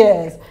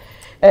 Yes.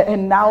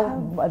 And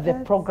now the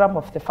program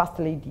of the First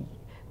Lady,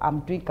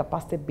 I'm doing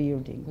capacity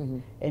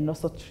building and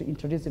also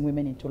introducing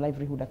women into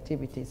livelihood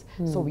activities.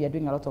 So we are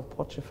doing a lot of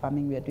poultry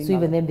farming. We are doing. So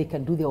even them, they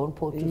can do their own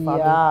poultry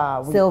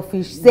farming, sell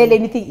fish, sell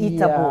anything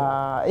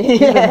eatable.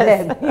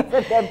 Yes.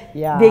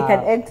 They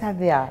can enter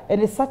there.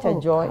 And it's such a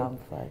joy.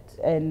 Comfort.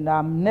 And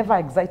I'm never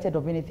excited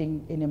of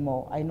anything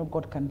anymore. I know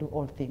God can do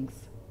all things.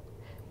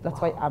 That's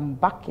why I'm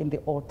back in the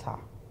altar.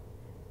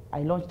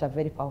 I launched a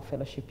very powerful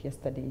fellowship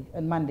yesterday,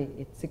 on Monday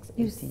at 6:80.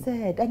 You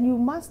said, and you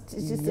must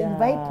just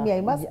invite me.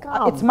 I must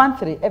come. It's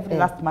monthly, every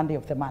last Monday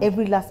of the month.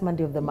 Every last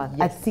Monday of the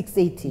month at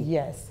 6:80.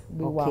 Yes,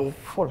 we were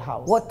full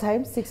house. What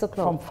time? 6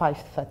 o'clock. From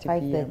 5:30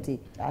 p.m. 5:30.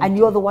 And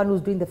you're the one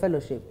who's doing the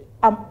fellowship.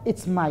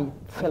 It's my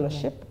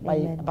fellowship,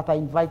 but I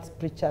invite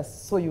preachers,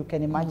 so you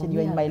can imagine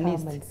you're in my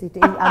list. And sit.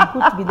 I'm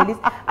good to be in the list.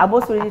 I'm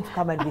also ready to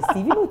come and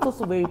receive. You know, it's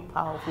also very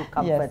powerful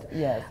comfort.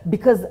 Yes.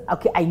 Because,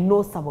 okay, I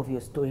know some of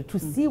your story. To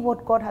see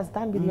what God has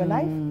done with your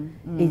life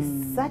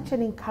is such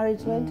an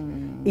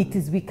encouragement. It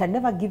is, we can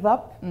never give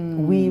up.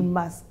 We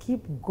must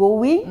keep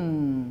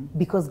going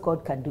because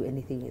God can do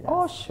anything with us.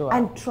 Oh, sure.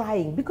 And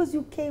trying, because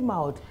you came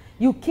out.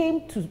 You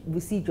came to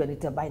receive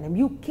Juanita Bynum.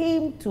 You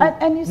came to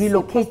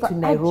relocate to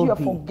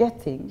Nairobi. You're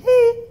forgetting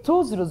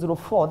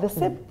 2004, the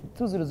same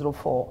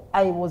 2004,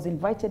 I was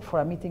invited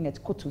for a meeting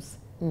at Kutus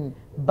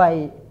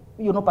by,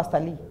 you know, Pastor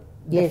Lee.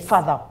 Yes. The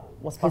father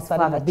was pastor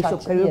in the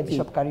Bishop church. Karaoke. Yeah,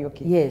 Bishop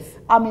Karaoke. Yes.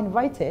 I'm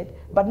invited,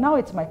 but now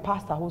it's my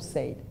pastor who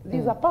said,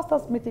 there's a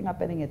pastor's meeting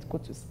happening at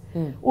Kutus.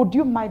 Would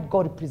you mind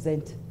God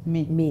represent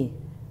me?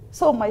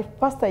 So my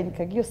pastor in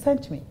Kagio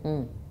sent me.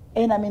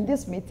 And I'm in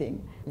this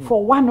meeting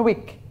for 1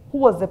 week. Who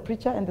was the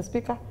preacher and the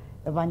speaker?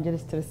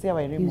 Evangelist Teresia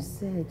Wairimu. You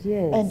said,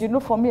 yes. And you know,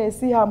 for me, I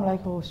see her, I'm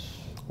like, oh,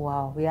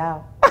 wow,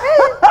 yeah.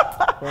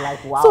 You're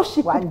like, wow. So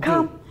she could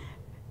come.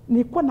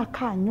 Nilikuwa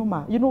nakaa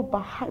nyuma, you know,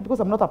 behind, because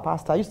I'm not a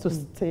pastor. I used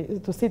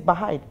to sit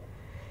behind,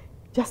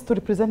 just to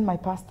represent my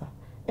pastor.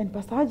 And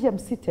Pastor Angie, I'm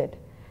seated,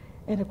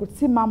 and I could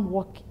see Mom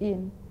walk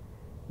in.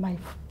 My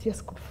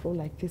tears could flow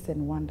like this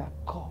and wonder,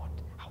 God,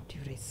 how do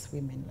you raise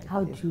women like this?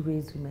 How do you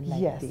raise women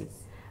like this?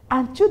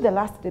 Until the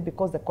last day,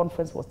 because the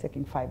conference was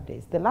taking 5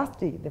 days. The last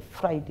day, the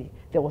Friday,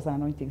 there was an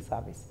anointing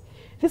service.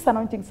 This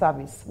anointing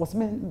service was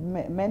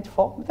meant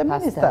for the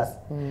ministers.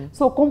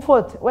 So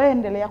comfort,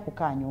 waendelea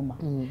kukaa nyuma.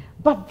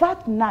 But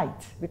that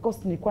night, because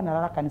nilikuwa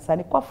nalala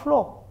kanisani kwa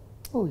floor,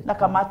 na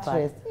kama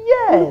mattress.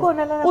 Yes.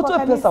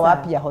 Utoe pesa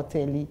wapi ya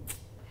hoteli.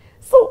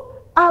 So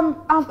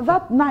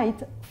that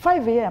night,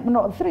 3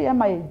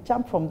 a.m. I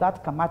jumped from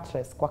that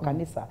mattress kwa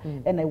kanisa,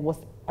 and I was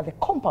at the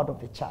compound of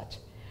the church.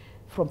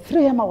 From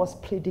 3 a.m. I was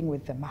pleading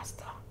with the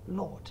master,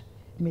 Lord,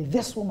 may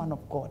this woman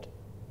of God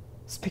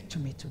speak to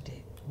me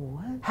today.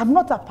 What? I'm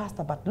not a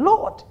pastor, but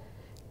Lord,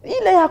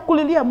 ile ya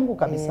kulilia Mungu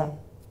kabisa.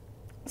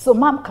 So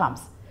Mom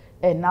comes,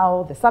 and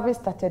now the service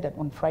started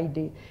on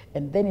Friday,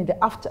 and then in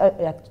the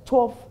at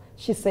 12,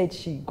 she said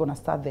she's gonna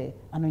start the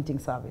anointing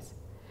service.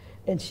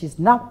 And she's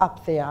now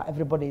up there,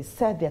 everybody is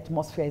set, the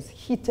atmosphere is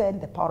heated,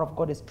 the power of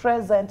God is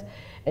present,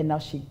 and now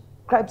she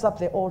grabs up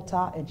the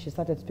altar and she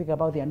started speaking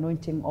about the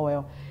anointing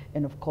oil,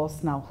 and of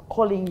course now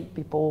calling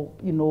people,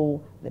 you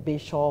know, the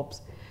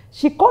bishops.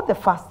 She called the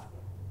first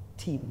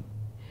team.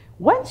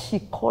 When she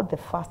called the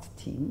first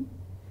team,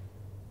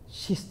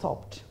 she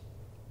stopped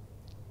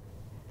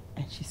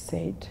and she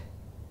said,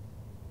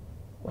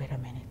 wait a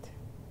minute.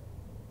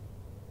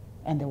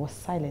 And there was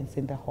silence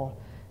in the hall.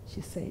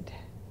 She said,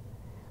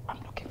 I'm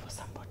looking for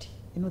somebody.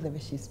 You know the way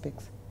she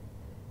speaks.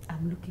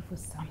 I'm looking for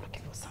somebody. I'm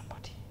looking for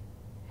somebody.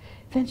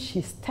 Then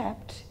she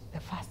stepped the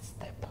first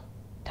step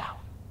down.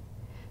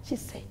 She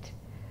said,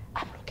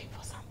 I'm looking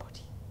for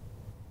somebody.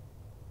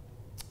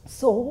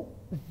 So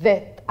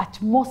the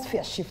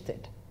atmosphere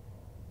shifted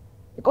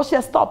because she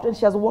has stopped and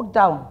she has walked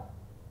down.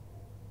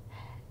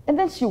 And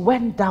then she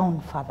went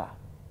down further,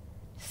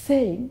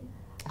 saying,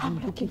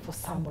 I'm looking for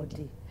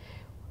somebody.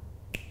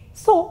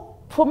 So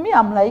for me,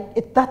 I'm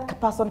like, that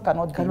person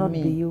cannot be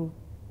you.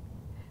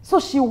 So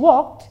she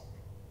walked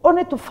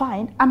only to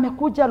find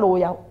amekuja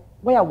loya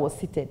where I was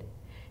seated.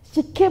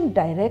 She came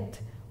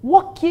direct,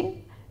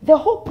 walking. The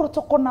whole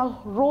protocol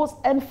now rose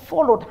and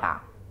followed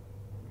her.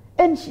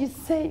 And she's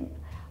saying,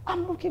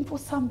 I'm looking for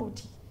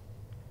somebody.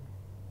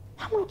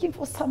 I'm looking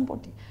for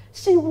somebody.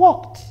 She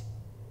walked.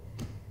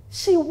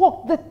 She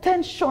walked. The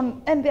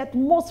tension and the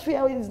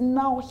atmosphere is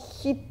now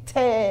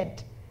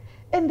heated.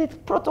 And the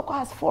protocol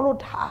has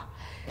followed her.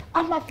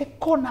 I'm at the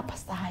corner,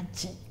 Pastor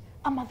Angie.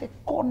 I'm at the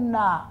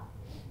corner.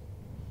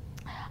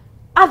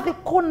 At the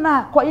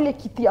corner, kwa ile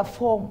kiti ya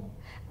form.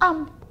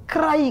 I'm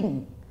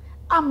crying.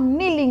 I'm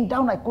kneeling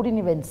down. I couldn't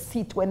even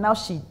sit when now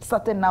she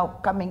started now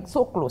coming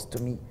so close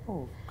to me.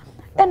 Oh,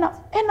 and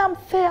I'm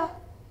there.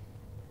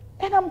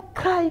 And I'm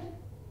crying.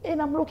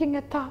 And I'm looking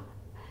at her.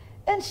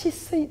 And she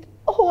said,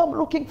 oh, I'm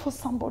looking for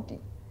somebody.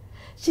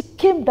 She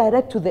came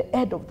direct to the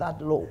head of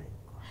that low.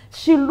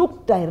 She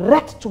looked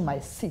direct to my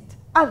seat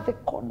at the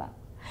corner.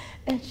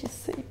 And she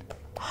said,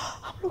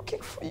 I'm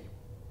looking for you.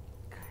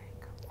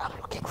 I'm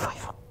looking for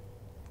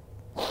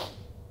you.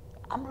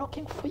 I'm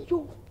looking for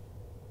you.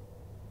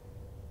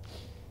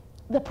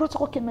 The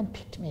protocol came and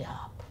picked me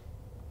up.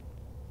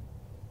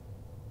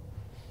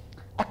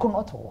 I could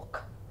not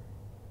walk.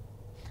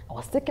 I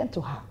was taken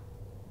to her.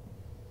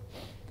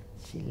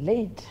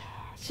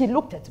 She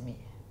looked at me.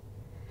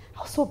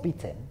 I was so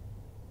beaten.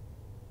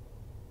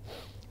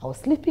 I was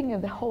sleeping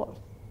in the hall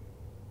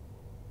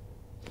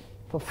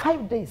for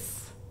 5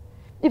 days.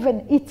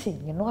 Even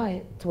eating, you know,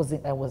 I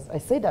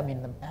said I'm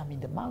in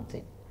the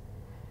mountain.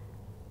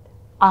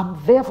 I'm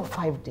there for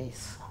 5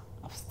 days.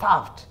 I've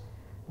starved,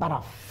 but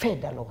I've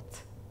fed a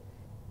lot.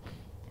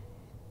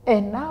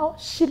 And now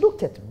she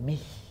looked at me.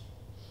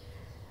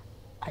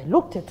 I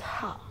looked at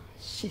her.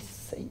 She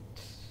said,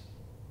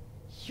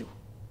 you.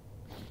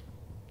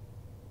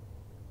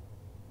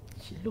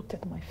 She looked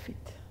at my feet.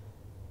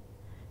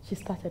 She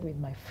started with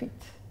my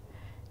feet.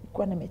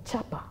 Nilikuwa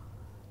nimechapa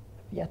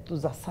viatu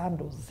za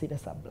sandals zile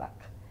za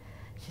black.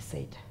 She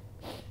said,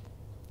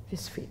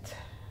 these feet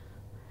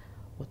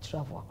will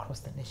travel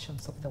across the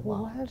nations of the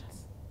world. What?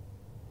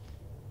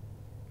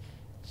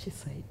 She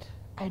said,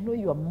 I know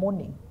you are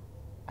mourning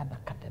an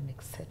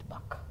academic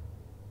setback.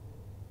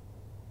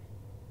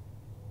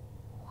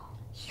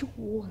 You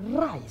will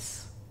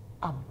rise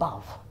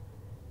above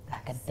the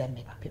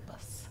academic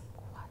papers.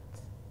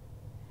 What?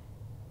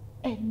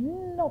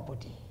 And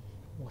nobody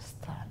will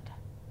stand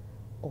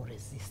or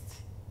resist.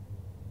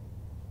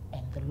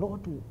 And the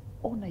Lord will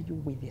honor you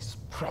with his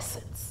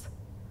presence.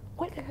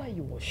 Whenever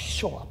you will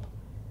show up,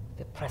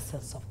 the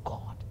presence of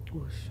God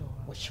will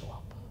show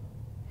up.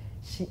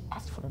 She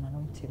asked for an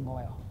anointing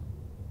oil.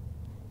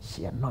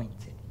 She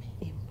anointed me.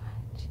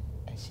 Imagine.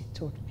 And she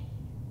told me,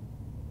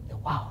 the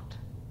world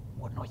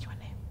will know your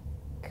name.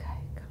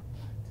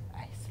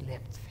 I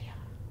slept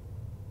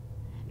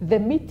there. The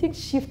meeting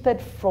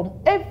shifted from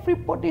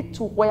everybody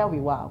to where we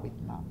were with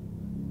Mom.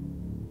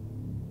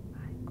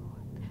 My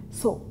God.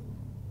 So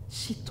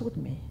she told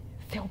me,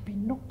 there will be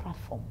no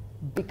platform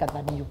bigger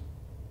than you.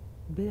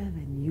 Bigger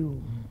than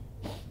you.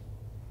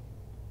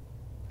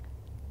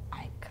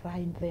 I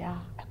cried there.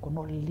 I could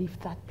not leave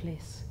that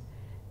place.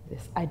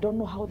 I don't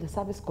know how the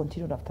service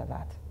continued after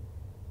that.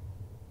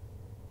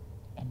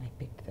 And I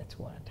picked that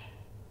word.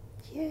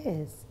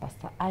 Yes.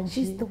 Pastor Angie.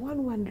 She's the one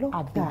who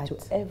unlocked that. I've been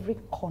to every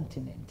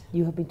continent.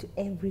 You have been to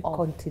every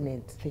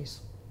continent.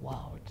 This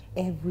world.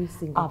 Every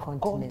single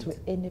continent. I've gone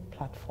to any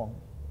platform.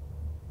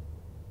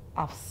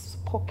 I've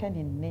spoken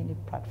in any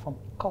platform,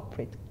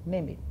 corporate,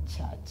 name it,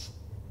 church.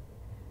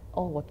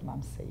 All what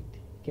Mom said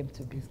came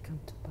to be. Come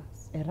to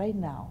pass. And right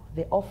now,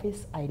 the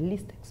office I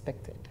least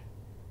expected,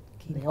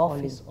 the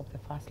office of the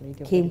First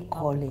Lady, came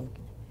calling.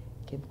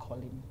 Came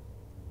calling.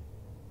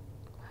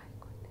 My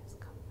goodness,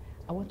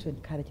 comfort. I want to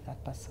encourage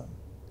that person.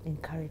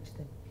 Encourage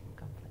them.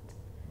 Comfort.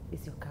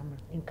 It's your camera.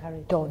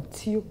 Encourage.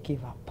 Don't you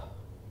give up.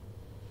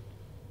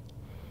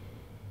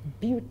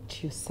 Build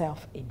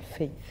yourself in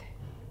faith.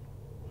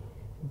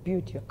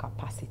 Build your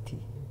capacity.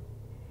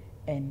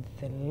 And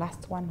the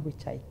last one,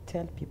 which I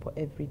tell people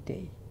every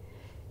day,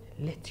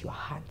 let your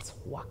hands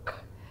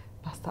work.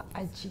 Pastor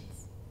Angie,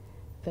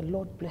 the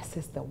Lord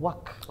blesses the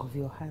work of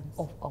your hands,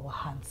 of our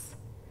hands.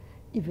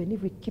 Even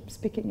if we keep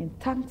speaking in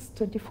tongues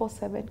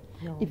 24/7,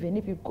 even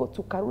if you go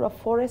to Karura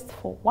Forest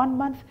for 1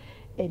 month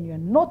and you're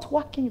not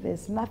working,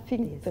 there's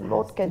nothing the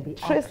Lord can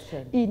trace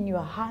in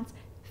your hands,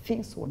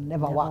 things will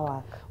never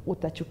work.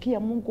 Utachukia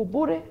Mungu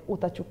bure,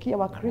 utachukia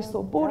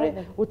Wakristo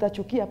bure,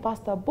 utachukia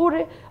pastor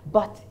bure,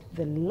 but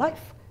the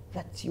life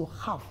that you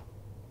have,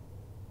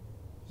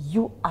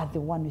 you are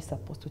the one who's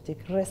supposed to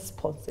take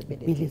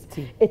responsibility.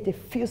 It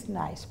feels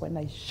nice when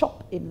I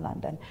shop in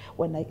London.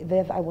 When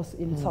I was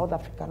in South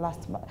Africa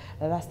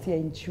last year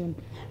in June,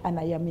 and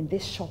I am in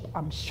this shop.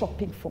 I'm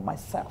shopping for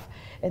myself,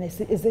 and I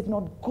say, is it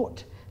not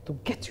good to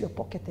get to your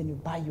pocket and you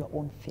buy your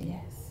own thing?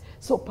 Yes.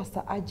 So,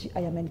 Pastor Angie,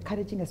 I am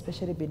encouraging,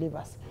 especially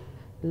believers,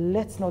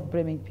 let's not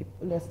blaming people.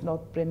 Let's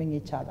not blaming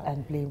each other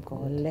and blame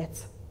God.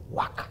 Let's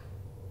work.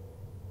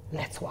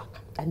 Let's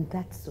work. And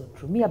that's so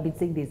true. Me, I've been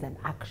saying there's an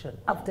action.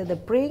 After the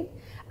praying,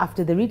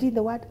 after the reading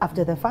the word,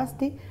 after the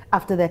fasting,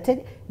 after the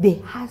attending, there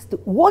has to,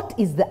 what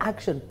is the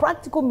action?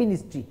 Practical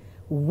ministry.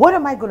 What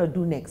am I going to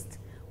do next?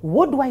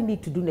 What do I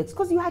need to do next?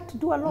 Because you had to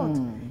do a lot.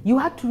 You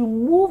had to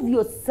remove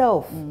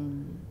yourself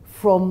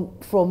from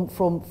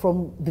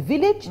the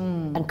village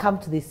and come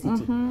to this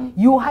city.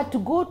 You had to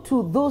go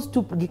to those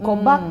two,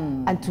 Gikomba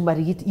and to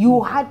Marigiti.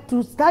 You had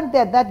to stand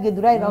there at that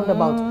Githurai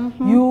roundabout.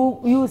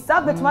 You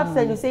start the tomatoes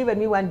and you say, when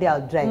me one day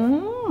I'll drive.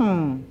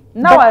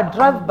 Now I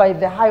drive by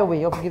the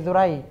highway of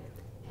Githurai,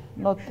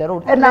 not the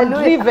road. And I'm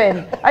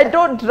driven. I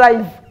don't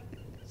drive.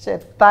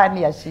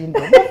 Shetani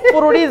Ashindo.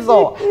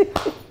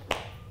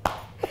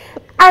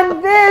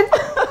 And then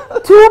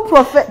two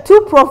prophets.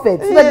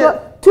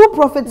 Two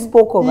prophets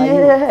spoke over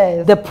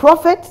you. The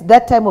prophet,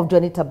 that time of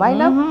Jonita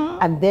Bainam,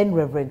 and then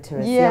Reverend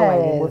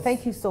Teresia. Well,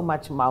 thank you so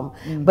much, Mom.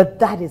 But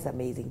that is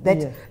amazing.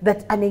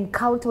 That an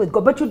encounter with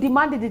God. But you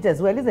demanded it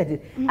as well, isn't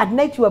it? At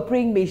night you were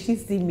praying, may she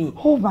see me.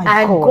 Oh my God.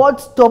 And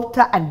God stopped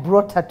her and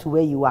brought her to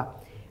where you are.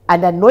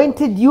 And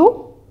anointed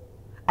you.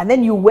 And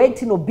then you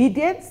went in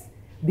obedience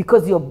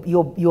because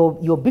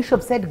your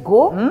bishop said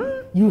go.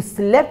 You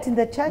slept in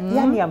the church.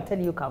 Yani, I'm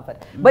telling you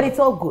comfort. But it's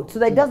all good. So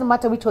that it doesn't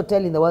matter which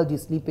hotel in the world you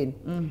sleep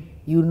in.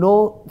 You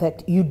know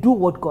that you do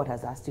what God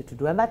has asked you to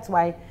do. And that's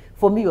why,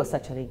 for me, you're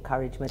such an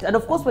encouragement. And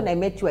of course, when I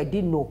met you, I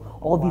didn't know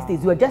all these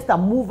things. You were just a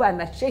mover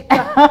and a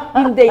shaker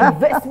in the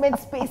investment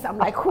space. I'm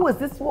like, who is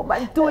this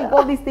woman doing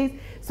all these things?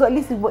 So at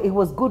least it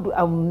was good.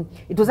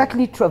 It was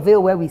actually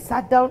Travail where we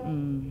sat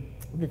down.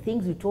 The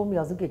things you told me,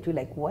 I was looking at you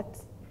like, what?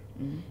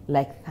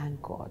 Like,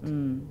 thank God.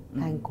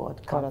 Thank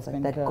God, God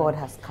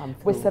has come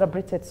through. We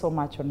celebrated so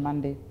much on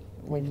Monday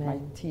with my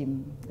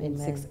team in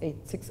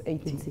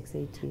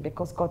 680.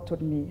 Because God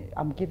told me,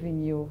 I'm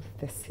giving you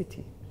the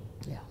city.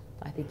 Yeah,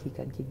 I think He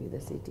can give you the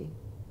city.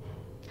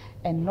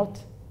 And not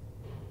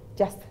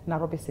just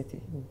Nairobi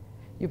city.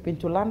 you've been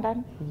to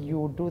London,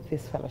 you do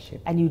this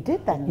fellowship. And you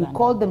did that. You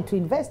called them to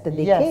invest and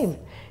they came.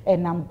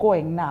 And I'm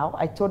going now.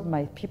 I told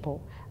my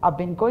people, I've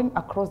been going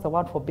across the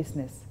world for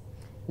business.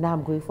 Now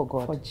I'm going for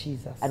God. For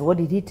Jesus. And what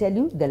did he tell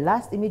you? The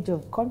last image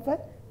of comfort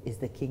is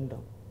the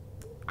kingdom.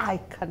 I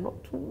cannot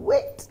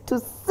wait to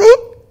see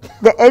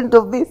the end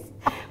of this.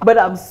 But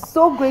I'm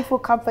so grateful,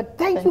 Comfort.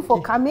 Thank you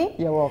for coming.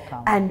 You're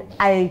welcome. And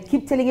I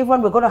keep telling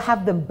everyone we're going to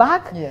have them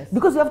back. Yes.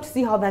 Because we have to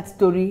see how that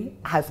story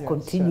has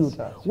continued.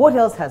 What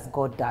else has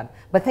God done?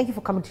 But thank you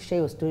for coming to share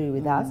your story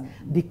with us,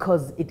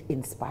 because it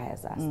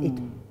inspires us.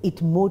 It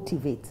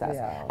motivates us.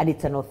 Yeah. And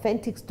it's an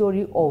authentic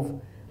story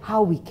of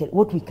how we can,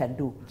 what we can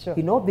do. Sure.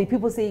 You know, the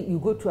people say you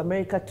go to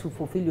America to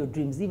fulfill your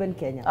dreams, even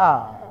Kenya.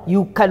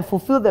 You can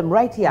fulfill them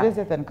right here.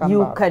 Visit and come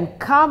you back. Can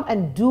come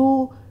and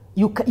do,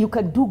 you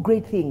can do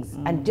great things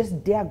and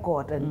just dare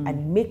God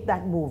and make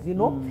that move, you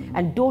know,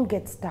 and don't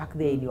get stuck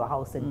there in your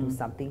house and do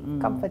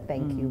something. Comfort,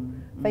 thank you.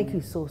 Thank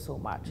you so, so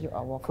much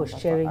for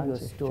sharing your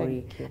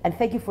story. Thank you. And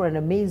thank you for an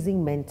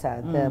amazing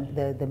mentor,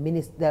 the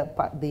minister,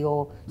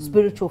 your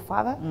spiritual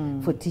father,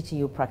 for teaching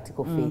you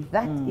practical faith.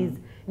 That is,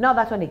 now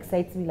that one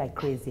excites me like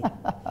crazy.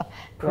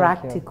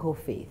 Practical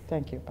faith.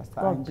 Thank you, Pastor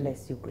God Angie.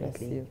 bless you greatly.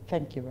 Bless you.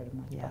 Thank you very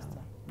much, Pastor.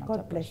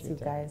 God bless you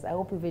guys. I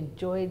hope you've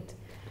enjoyed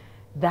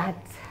that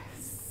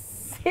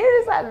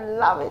series. I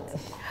love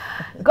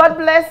it. God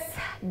bless.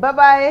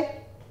 Bye-bye.